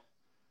to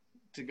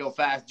go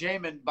fast.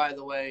 Jamin, by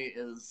the way,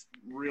 is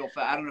real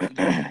fast. I don't know if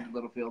he's in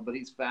Littlefield, but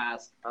he's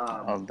fast.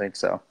 I don't think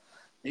so.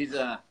 He's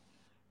a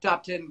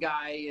top 10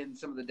 guy in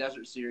some of the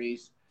Desert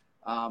Series.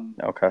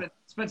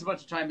 Spends a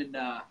bunch of time in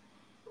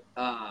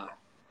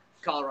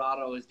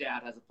Colorado. His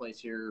dad has a place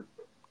here.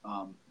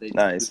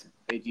 Nice.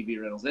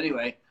 ATV rentals.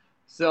 Anyway,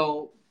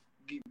 so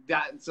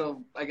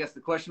I guess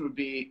the question would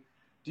be,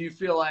 do you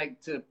feel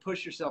like to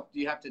push yourself, do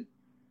you have to,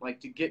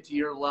 like, to get to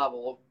your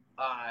level,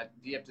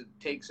 do you have to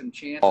take some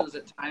chances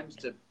at times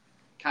to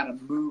kind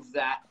of move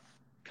that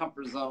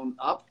comfort zone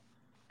up?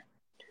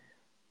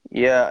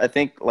 Yeah, I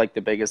think like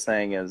the biggest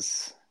thing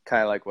is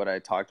kind of like what I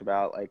talked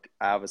about. Like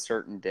I have a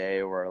certain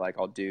day where like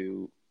I'll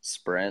do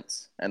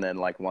sprints, and then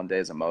like one day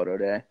is a moto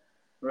day.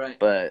 Right.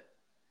 But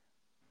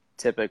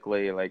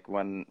typically like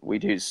when we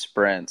do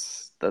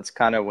sprints, that's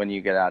kind of when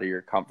you get out of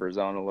your comfort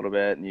zone a little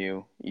bit and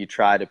you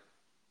try to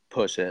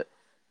push it.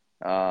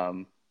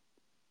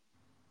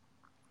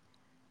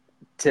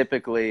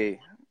 Typically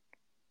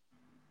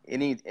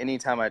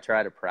anytime I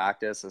try to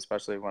practice,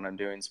 especially when I'm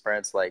doing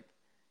sprints, like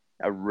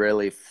I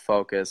really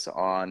focus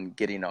on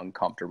getting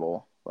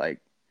uncomfortable, like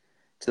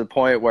to the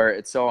point where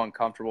it's so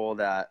uncomfortable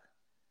that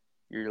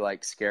you're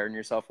like scaring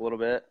yourself a little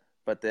bit.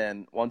 But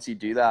then once you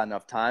do that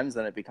enough times,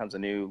 then it becomes a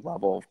new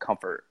level of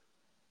comfort.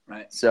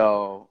 Right.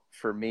 So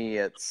for me,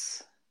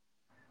 it's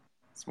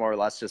more or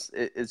less just,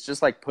 it's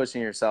just like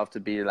pushing yourself to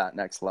be that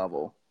next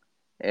level.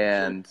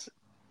 And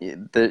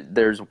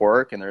there's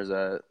work, and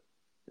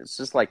it's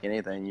just like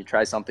anything. You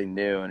try something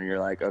new and you're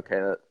like, okay,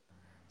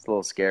 that's a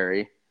little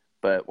scary,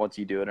 but once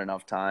you do it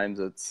enough times,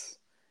 it's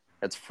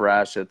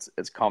fresh,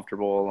 it's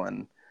comfortable,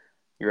 and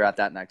you're at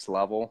that next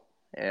level.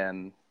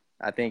 And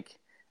I think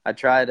I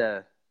try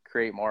to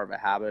create more of a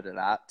habit of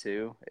that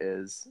too,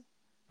 is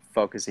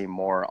focusing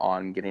more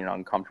on getting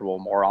uncomfortable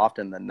more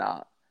often than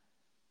not.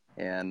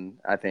 And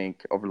I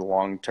think over the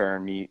long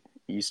term,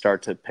 you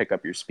start to pick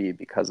up your speed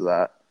because of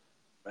that.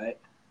 Right.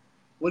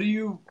 What do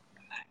you?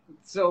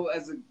 So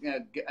as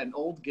an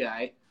old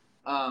guy,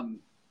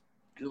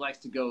 who likes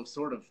to go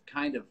sort of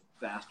kind of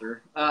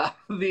faster,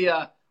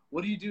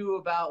 what do you do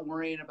about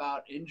worrying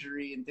about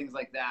injury and things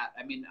like that?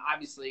 I mean,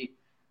 obviously,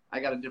 I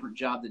got a different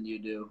job than you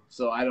do,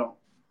 so I don't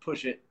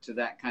push it to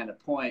that kind of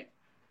point.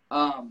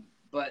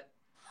 But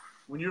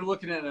when you're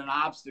looking at an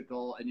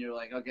obstacle and you're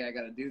like, okay, I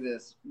got to do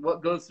this,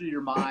 what goes through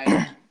your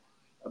mind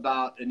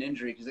about an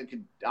injury? Because it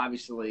could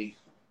obviously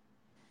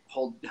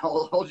hold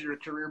your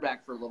career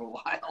back for a little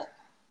while.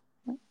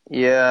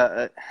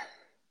 Yeah.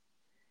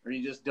 Or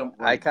you just don't.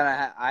 I kind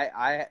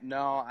of,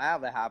 no, I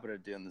have a habit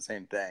of doing the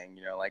same thing.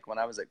 You know, like when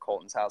I was at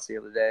Colton's house the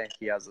other day,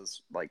 he has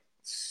this like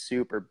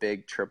super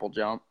big triple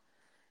jump.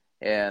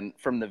 And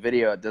from the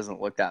video, it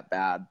doesn't look that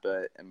bad,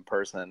 but in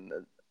person,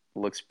 it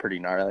looks pretty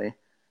gnarly.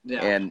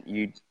 Yeah. And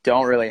you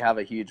don't really have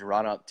a huge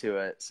run up to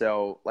it.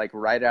 So, like,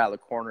 right out of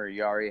the corner,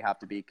 you already have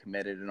to be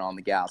committed and on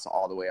the gas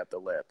all the way up the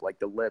lip. Like,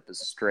 the lip is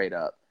straight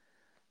up.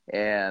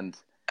 And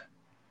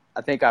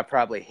I think I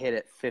probably hit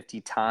it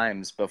 50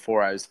 times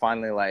before I was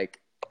finally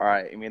like, all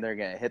right, I'm either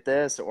going to hit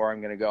this or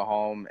I'm going to go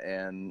home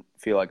and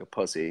feel like a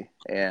pussy.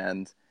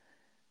 And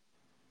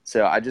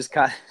so I just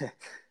kind of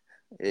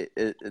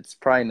it's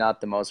probably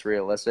not the most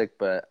realistic,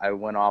 but I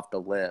went off the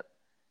lip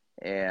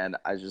and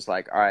I was just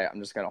like, all right,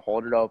 I'm just going to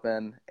hold it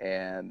open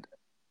and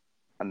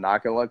I'm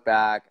not going to look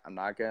back. I'm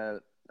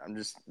either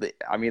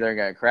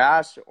going to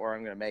crash or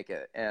I'm going to make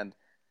it. And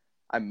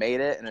I made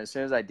it. And as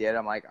soon as I did,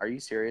 I'm like, are you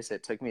serious?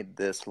 It took me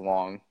this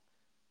long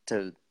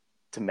to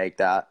make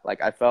that.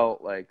 Like, I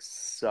felt like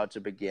such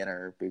a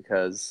beginner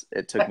because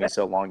it took me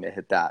so long to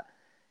hit that.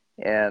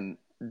 And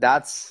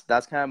that's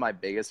kind of my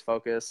biggest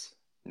focus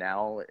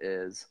now,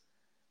 is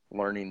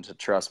learning to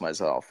trust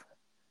myself,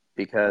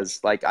 because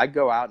like I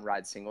go out and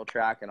ride single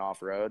track and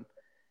off road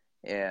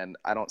and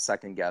I don't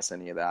second guess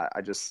any of that.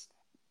 I just,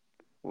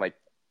 like,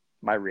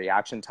 my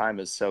reaction time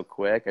is so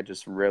quick. I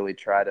just really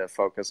try to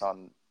focus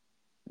on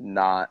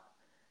not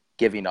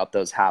giving up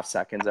those half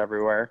seconds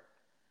everywhere.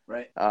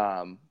 Right.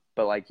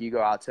 But like you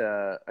go out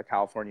to a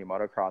California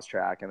motocross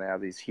track and they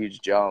have these huge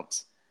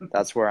jumps.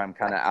 That's where I'm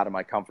kind of out of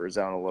my comfort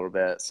zone a little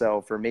bit.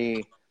 So for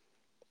me,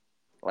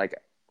 like,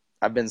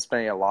 I've been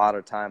spending a lot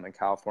of time in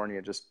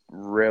California just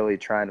really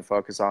trying to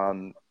focus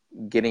on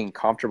getting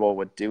comfortable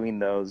with doing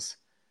those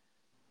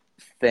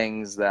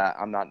things that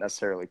I'm not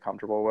necessarily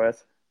comfortable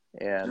with,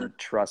 and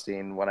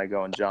trusting when I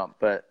go and jump.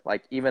 But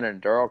like even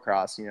in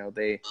Endurocross, you know,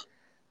 they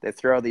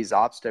throw these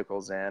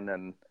obstacles in,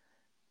 and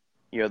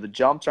you know, the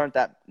jumps aren't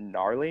that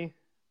gnarly,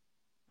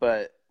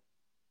 but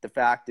the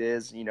fact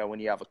is, you know, when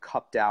you have a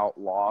cupped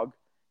out log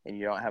and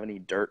you don't have any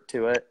dirt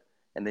to it,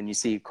 and then you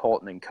see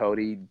Colton and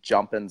Cody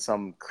jumping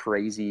some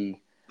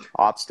crazy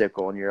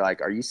obstacle, and you're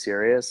like, are you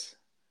serious?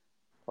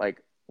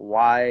 Like,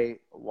 why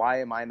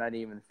am I not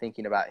even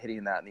thinking about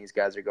hitting that, and these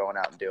guys are going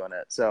out and doing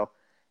it? So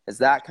it's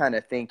that kind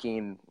of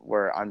thinking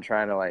where I'm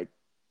trying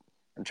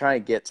to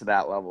get to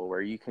that level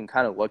where you can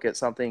kind of look at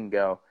something and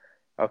go,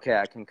 okay,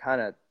 I can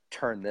kind of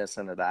turn this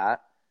into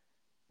that,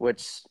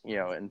 which, you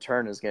know, in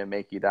turn is going to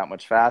make you that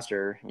much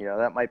faster. You know,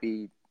 that might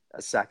be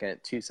a second,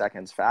 2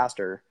 seconds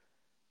faster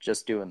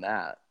just doing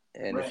that.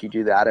 And Right. if you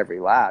do that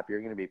every lap, you're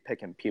going to be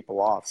picking people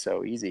off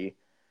so easy.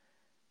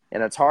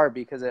 And it's hard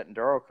because at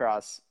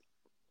Endurocross,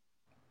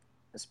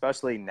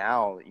 especially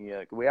now, you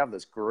know, we have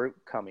this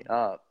group coming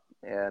up,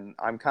 and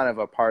I'm kind of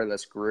a part of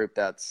this group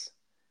that's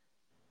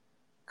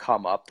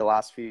come up the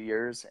last few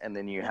years. And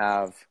then you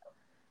have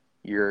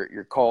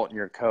your Colt and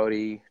your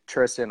Cody.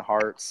 Tristan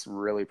Hart's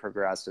really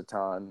progressed a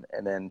ton,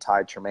 and then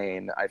Ty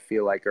Tremaine, I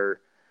feel like, are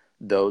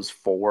those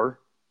four,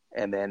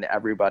 and then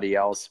everybody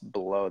else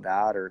below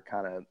that are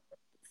kind of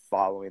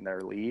following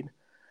their lead.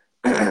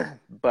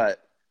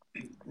 But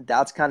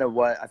that's kind of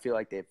what I feel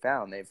like they've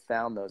found. They've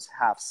found those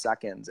half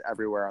seconds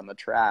everywhere on the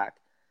track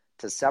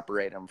to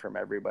separate them from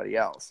everybody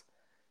else.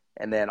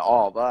 And then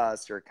all of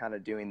us are kind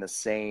of doing the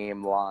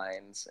same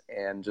lines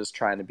and just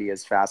trying to be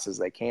as fast as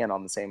they can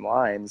on the same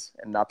lines,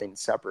 and nothing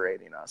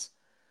separating us.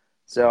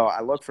 So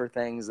I look for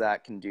things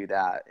that can do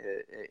that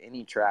at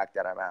any track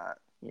that I'm at,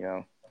 you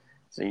know.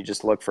 So you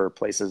just look for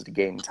places to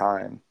gain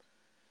time.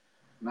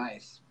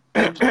 Nice.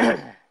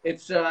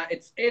 It's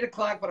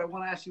 8:00, but I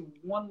want to ask you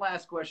one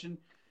last question,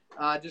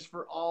 just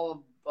for all of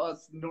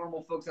us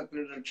normal folks out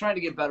there that are trying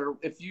to get better.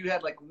 If you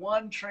had like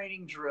one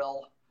training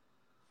drill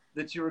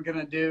that you were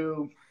gonna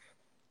do,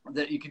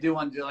 that you could do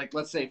on, like,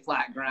 let's say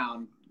flat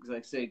ground,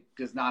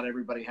 because not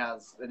everybody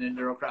has an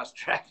Endurocross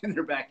track in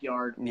their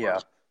backyard. Yeah.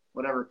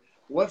 Whatever.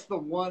 What's the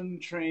one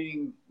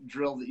training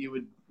drill that you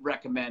would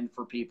recommend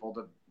for people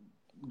to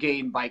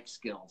gain bike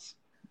skills?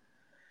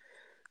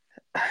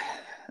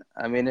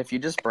 I mean, if you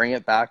just bring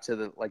it back to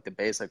the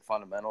basic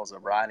fundamentals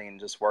of riding,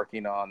 just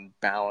working on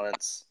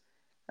balance,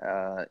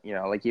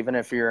 like even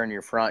if you're in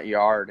your front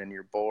yard and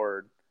you're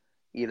bored,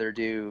 either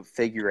do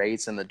figure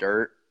eights in the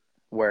dirt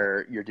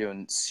where you're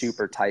doing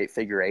super tight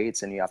figure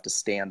eights and you have to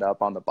stand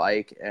up on the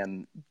bike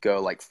and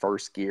go like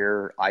first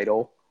gear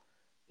idle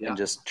and Yeah.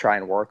 just try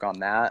and work on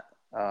that.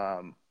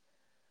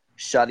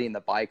 Shutting the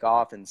bike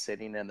off and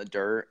sitting in the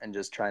dirt and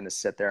just trying to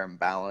sit there and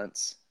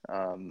balance.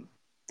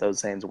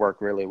 Those things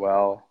work really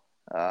well.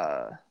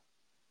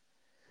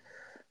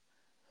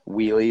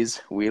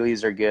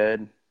 Wheelies are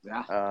good.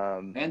 Yeah.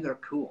 And they're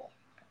cool.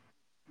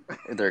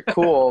 They're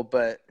cool,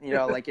 but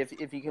like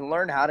if you can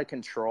learn how to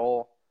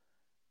control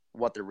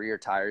what the rear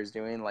tire is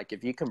doing, like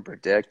if you can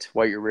predict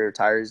what your rear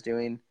tire is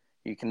doing,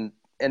 you can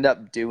end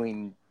up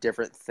doing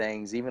different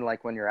things. Even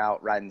like when you're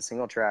out riding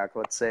single track,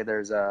 let's say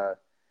there's a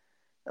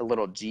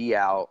little G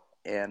out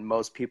and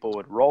most people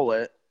would roll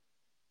it.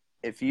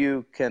 If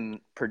you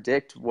can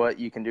predict what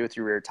you can do with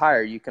your rear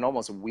tire, you can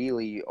almost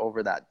wheelie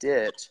over that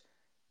ditch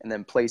and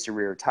then place your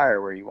rear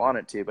tire where you want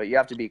it to. But you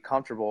have to be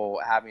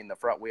comfortable having the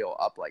front wheel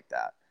up like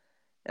that.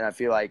 And I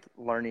feel like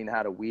learning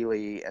how to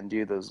wheelie and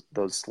do those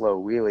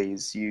slow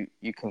wheelies, you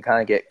can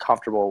kind of get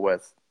comfortable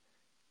with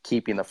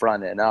keeping the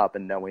front end up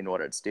and knowing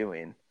what it's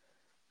doing.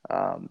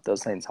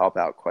 Those things help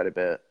out quite a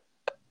bit.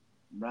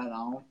 Right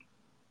on.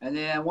 And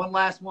then one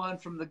last one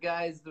from the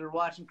guys that are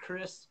watching.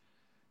 Chris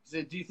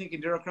said, do you think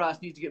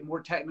Endurocross needs to get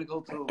more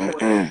technical to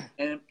avoid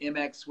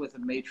MX with a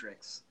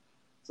matrix?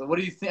 So what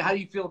do you think? How do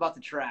you feel about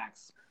the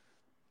tracks?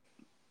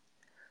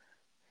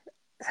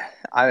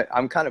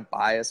 I'm kind of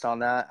biased on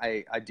that.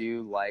 I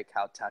do like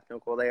how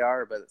technical they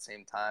are, but at the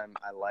same time,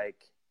 I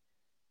like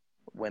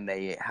when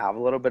they have a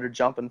little bit of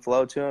jump and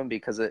flow to them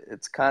because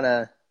it's kind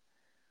of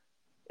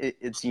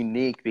it's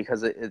unique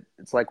because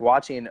it's like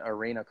watching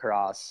arena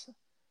cross,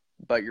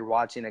 but you're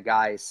watching a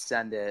guy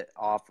send it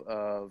off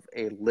of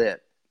a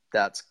lip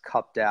that's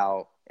cupped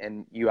out,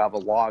 and you have a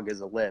log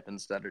as a lip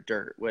instead of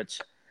dirt, which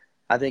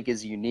I think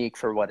is unique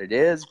for what it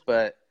is.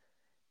 But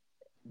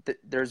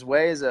there's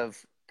ways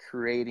of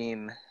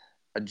creating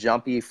a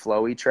jumpy,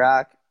 flowy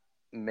track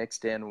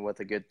mixed in with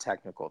a good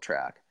technical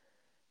track.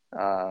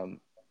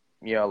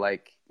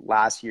 Like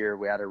last year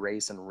we had a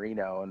race in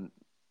Reno, and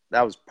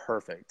that was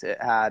perfect.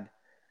 It had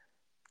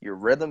your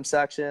rhythm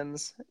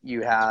sections,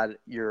 you had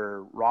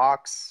your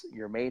rocks,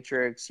 your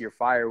matrix, your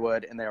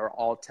firewood, and they were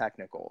all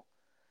technical.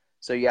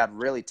 So you had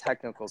really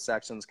technical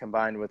sections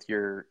combined with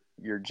your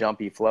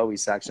jumpy, flowy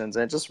sections,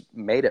 and it just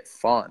made it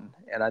fun.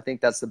 And I think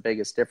that's the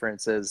biggest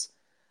difference is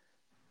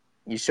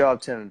you show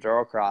up to an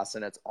Endurocross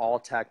and it's all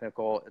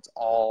technical. It's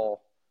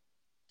all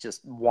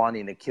just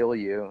wanting to kill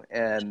you.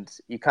 And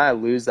you kind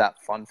of lose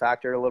that fun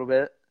factor a little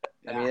bit.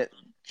 Yeah. I mean,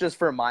 just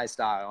for my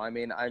style. I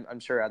mean, I'm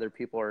sure other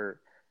people are,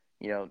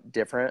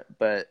 different.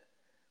 But,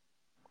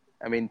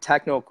 I mean,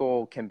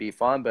 technical can be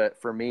fun.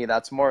 But for me,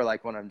 that's more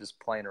like when I'm just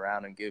playing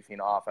around and goofing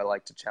off. I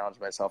like to challenge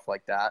myself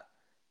like that.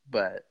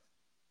 But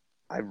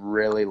I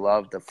really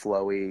love the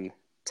flowy,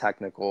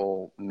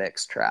 technical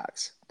mixed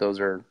tracks. Those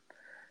are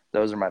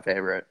my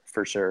favorite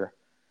for sure.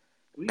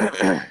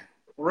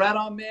 Right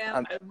on,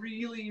 man. I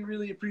really,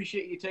 really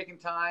appreciate you taking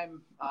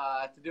time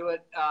to do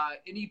it.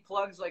 Any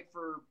plugs like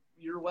for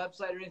your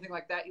website or anything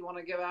like that you want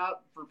to give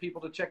out for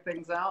people to check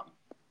things out?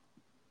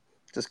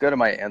 Just go to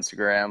my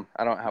Instagram.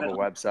 I don't have a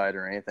website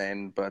or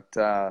anything, but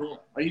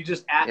cool. Are you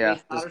just at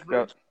Mason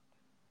Ottersberg?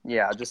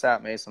 Just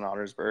at Mason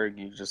Ottersberg.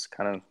 You just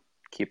kind of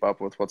keep up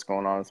with what's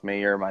going on with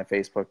me or my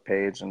Facebook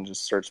page and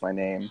just search my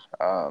name.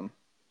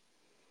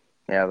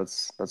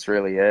 That's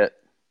really it.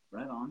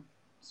 Right on.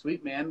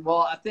 Sweet, man.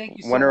 Well, I thank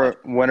you so much.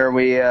 When are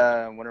we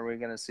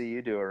going to see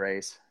you do a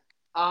race?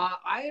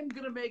 I am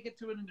going to make it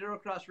to an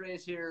Endurocross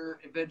race here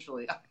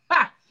eventually.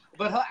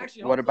 But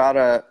actually,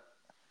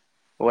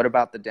 what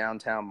about the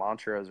downtown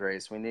Montrose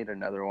race? We need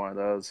another one of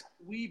those.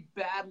 We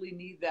badly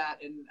need that.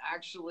 And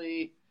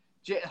actually,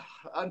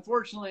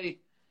 unfortunately,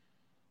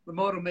 the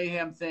Moto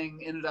Mayhem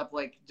thing ended up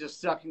like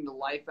just sucking the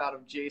life out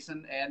of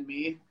Jason and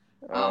me.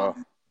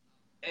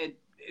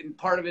 And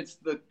part of it's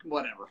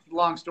whatever,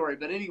 long story.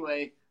 But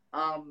anyway,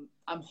 I'm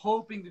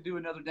hoping to do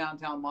another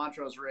downtown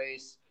Montrose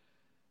race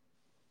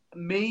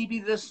maybe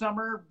this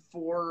summer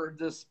for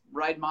this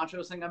Ride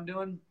Montrose thing I'm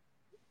doing.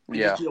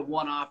 Just do a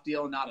one-off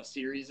deal, not a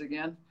series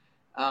again.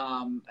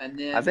 And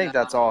then I think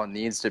that's all it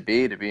needs to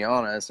be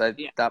honest.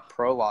 That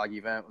prologue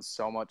event was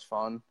so much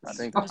fun. I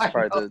think that's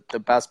probably the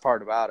best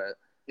part about it.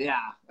 Yeah,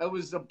 it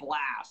was a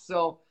blast.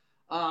 So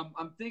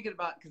I'm thinking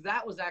about, because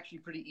that was actually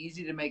pretty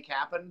easy to make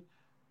happen.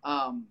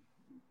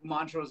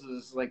 Montrose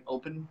is like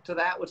open to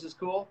that, which is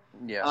cool.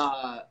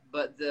 Yeah.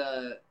 But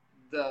the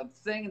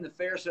thing in the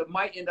fair, so it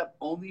might end up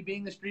only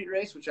being the street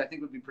race, which I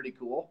think would be pretty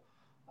cool.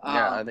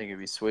 I think it'd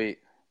be sweet.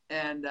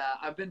 And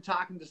I've been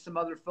talking to some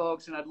other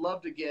folks, and I'd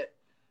love to get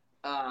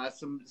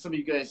some of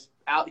you guys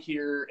out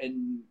here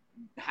and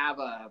have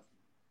a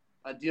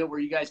deal where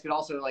you guys could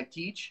also like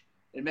teach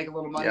and make a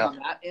little money on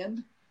that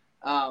end.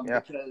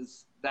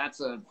 Because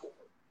that's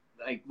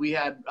we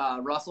had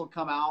Russell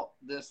come out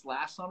this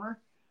last summer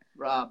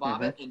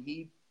Bobbitt, and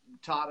he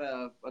taught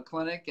a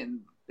clinic, and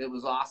it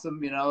was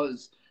awesome. You know, it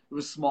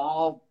was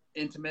small,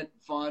 intimate,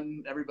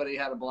 fun. Everybody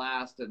had a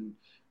blast, and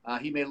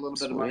he made a little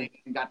bit of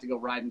money and got to go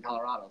ride in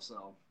Colorado.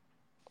 So,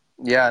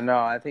 yeah, no,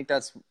 I think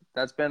that's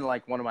been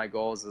like one of my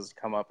goals is to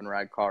come up and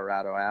ride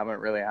Colorado. I haven't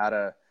really had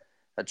a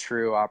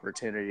true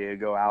opportunity to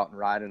go out and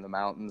ride in the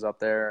mountains up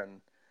there, and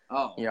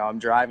you know, I'm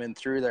driving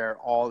through there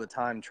all the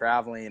time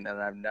traveling, and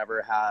I've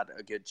never had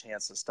a good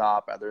chance to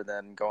stop other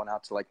than going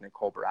out to like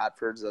Nicole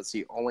Bradford's. That's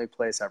the only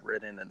place I've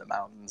ridden in the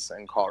mountains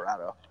in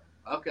Colorado.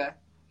 Okay.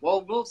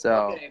 Well,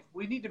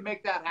 we need to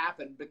make that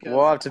happen because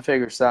we'll have to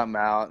figure something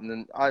out. And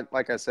then,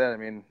 like I said, I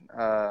mean,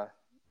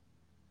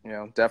 you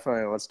know,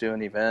 definitely let's do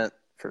an event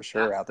for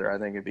sure out there. I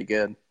think it'd be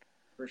good.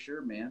 For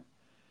sure, man.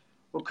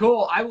 Well,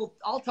 cool.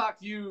 I'll talk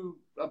to you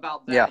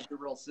about that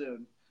real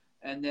soon.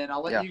 And then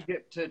I'll let you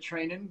get to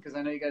training because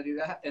I know you got to do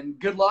that. And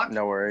good luck.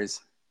 No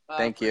worries.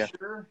 Thank you.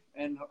 Sure.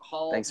 And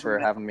thanks for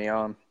having me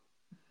on.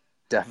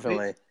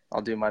 Definitely.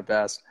 I'll do my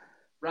best.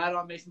 Right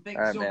on, Mason. Thank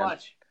you so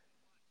much.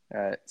 All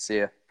right. See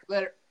ya.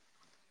 Later.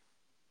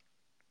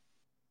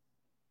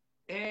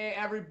 Hey,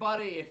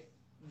 everybody.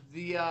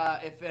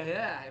 If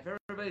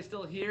everybody's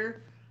still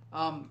here,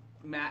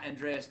 Matt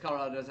Andreas,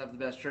 Colorado does have the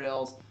best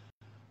trails.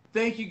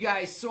 Thank you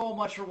guys so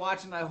much for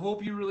watching. I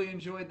hope you really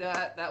enjoyed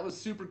that. That was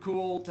super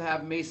cool to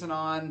have Mason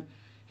on.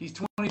 He's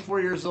 24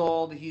 years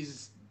old.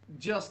 He's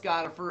just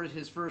got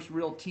his first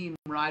real team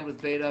ride with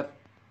Beta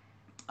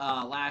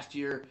last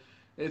year.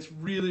 It's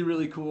really,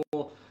 really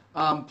cool.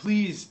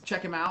 Please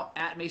check him out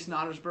at Mason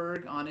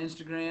Ottersberg on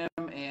Instagram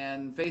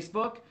and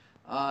Facebook.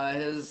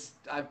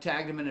 I've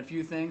tagged him in a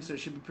few things, so it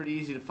should be pretty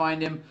easy to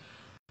find him.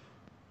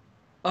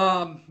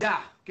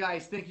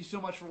 Guys, thank you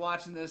so much for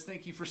watching this.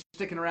 Thank you for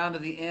sticking around to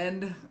the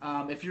end.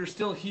 If you're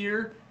still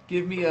here,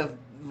 give me a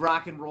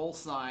rock and roll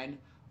sign.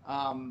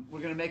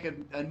 We're going to make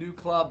a new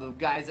club of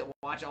guys that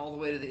watch all the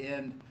way to the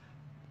end.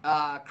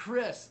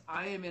 Chris,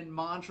 I am in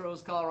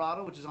Montrose,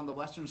 Colorado, which is on the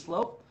western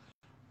slope.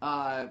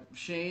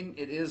 Shane,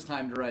 it is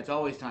time to ride. It's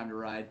always time to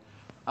ride.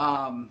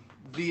 My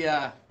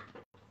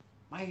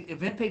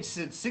event page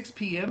said 6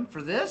 p.m.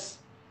 for this?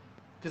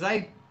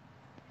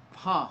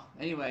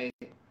 Anyway,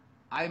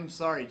 I'm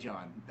sorry,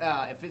 John.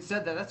 If it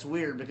said that, that's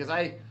weird because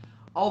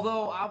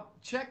although I'll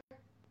check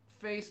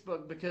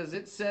Facebook because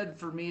it said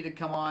for me to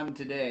come on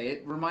today.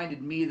 It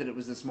reminded me that it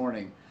was this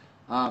morning.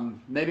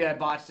 Maybe I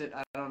botched it.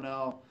 I don't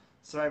know.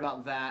 Sorry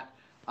about that.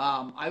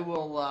 I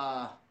will,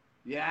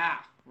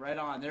 right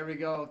on. There we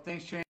go.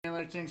 Thanks,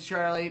 Chandler. Thanks,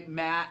 Charlie.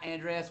 Matt,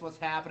 Andreas, what's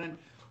happening?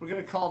 We're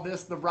going to call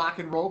this the Rock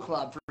and Roll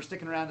Club for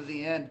sticking around to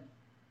the end.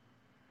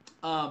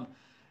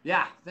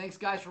 Thanks,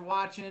 guys, for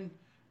watching.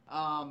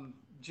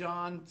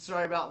 John,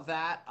 sorry about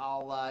that.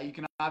 You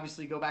can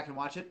obviously go back and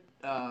watch it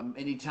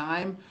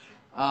anytime.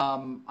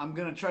 I'm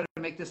going to try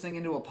to make this thing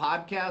into a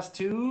podcast,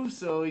 too,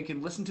 so you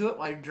can listen to it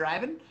while you're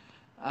driving.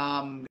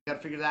 Got to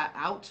figure that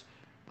out.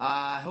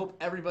 I hope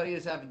everybody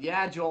is having...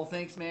 Yeah, Joel,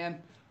 thanks,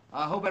 man.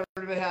 I hope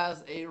everybody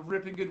has a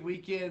ripping good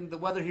weekend. The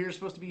weather here is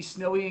supposed to be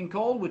snowy and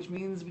cold, which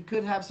means we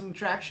could have some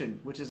traction,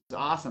 which is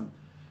awesome.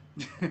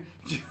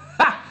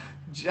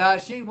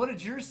 Shane, what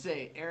did yours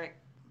say? Eric,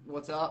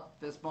 what's up?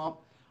 Fist bump.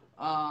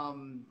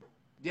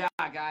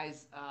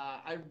 Guys,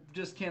 I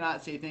just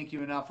cannot say thank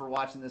you enough for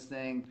watching this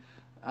thing.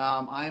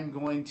 I'm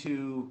going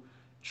to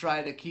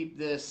try to keep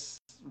this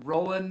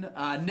rolling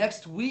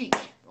next week.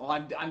 Well,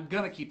 I'm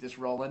going to keep this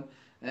rolling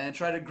and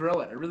try to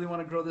grow it. I really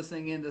want to grow this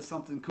thing into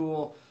something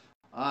cool.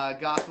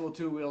 Gospel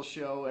Two Wheels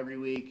show every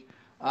week.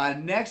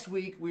 Next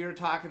week we are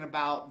talking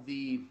about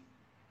we're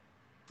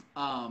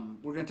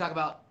going to talk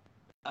about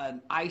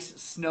an ice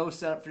snow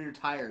setup for your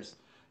tires.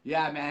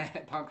 Yeah, man,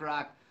 punk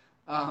rock.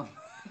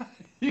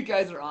 You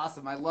guys are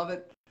awesome. I love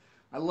it.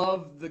 I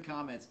love the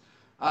comments.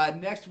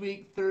 Next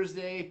week,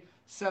 Thursday,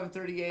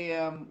 7:30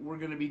 a.m. We're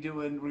going to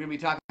be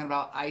talking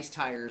about ice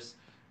tires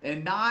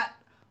and not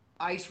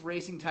ice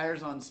racing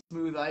tires on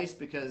smooth ice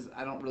because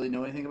I don't really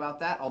know anything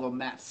about that. Although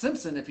Matt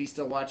Simpson, if he's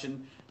still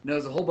watching,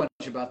 knows a whole bunch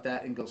about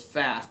that and goes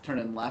fast,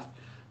 turning left.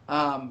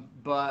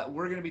 But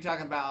we're going to be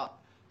talking about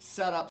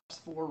setups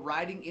for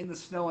riding in the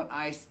snow and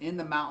ice in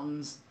the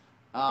mountains,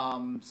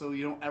 so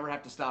you don't ever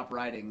have to stop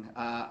riding.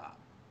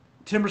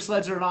 Timber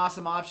sleds are an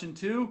awesome option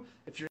too.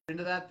 If you're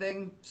into that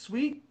thing,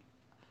 sweet.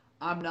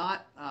 I'm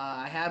not.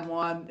 I had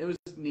one. It was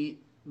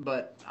neat,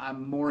 but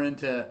I'm more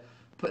into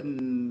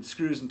putting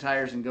screws and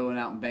tires and going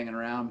out and banging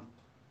around,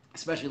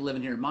 especially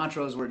living here in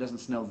Montrose where it doesn't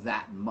snow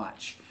that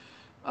much.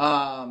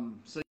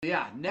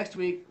 Next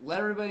week, let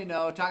everybody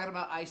know, talking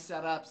about ice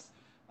setups,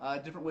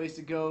 different ways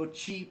to go,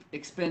 cheap,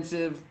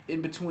 expensive,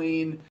 in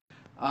between,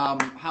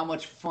 how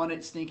much fun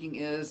it stinking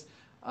is.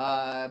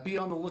 Be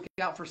on the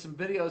lookout for some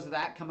videos of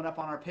that coming up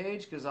on our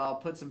page because I'll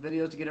put some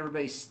videos to get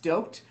everybody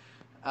stoked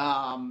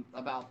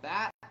about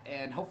that.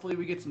 And hopefully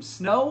we get some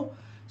snow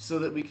so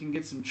that we can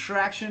get some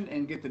traction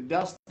and get the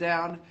dust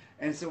down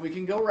and so we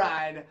can go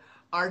ride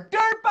our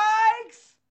dirt bike.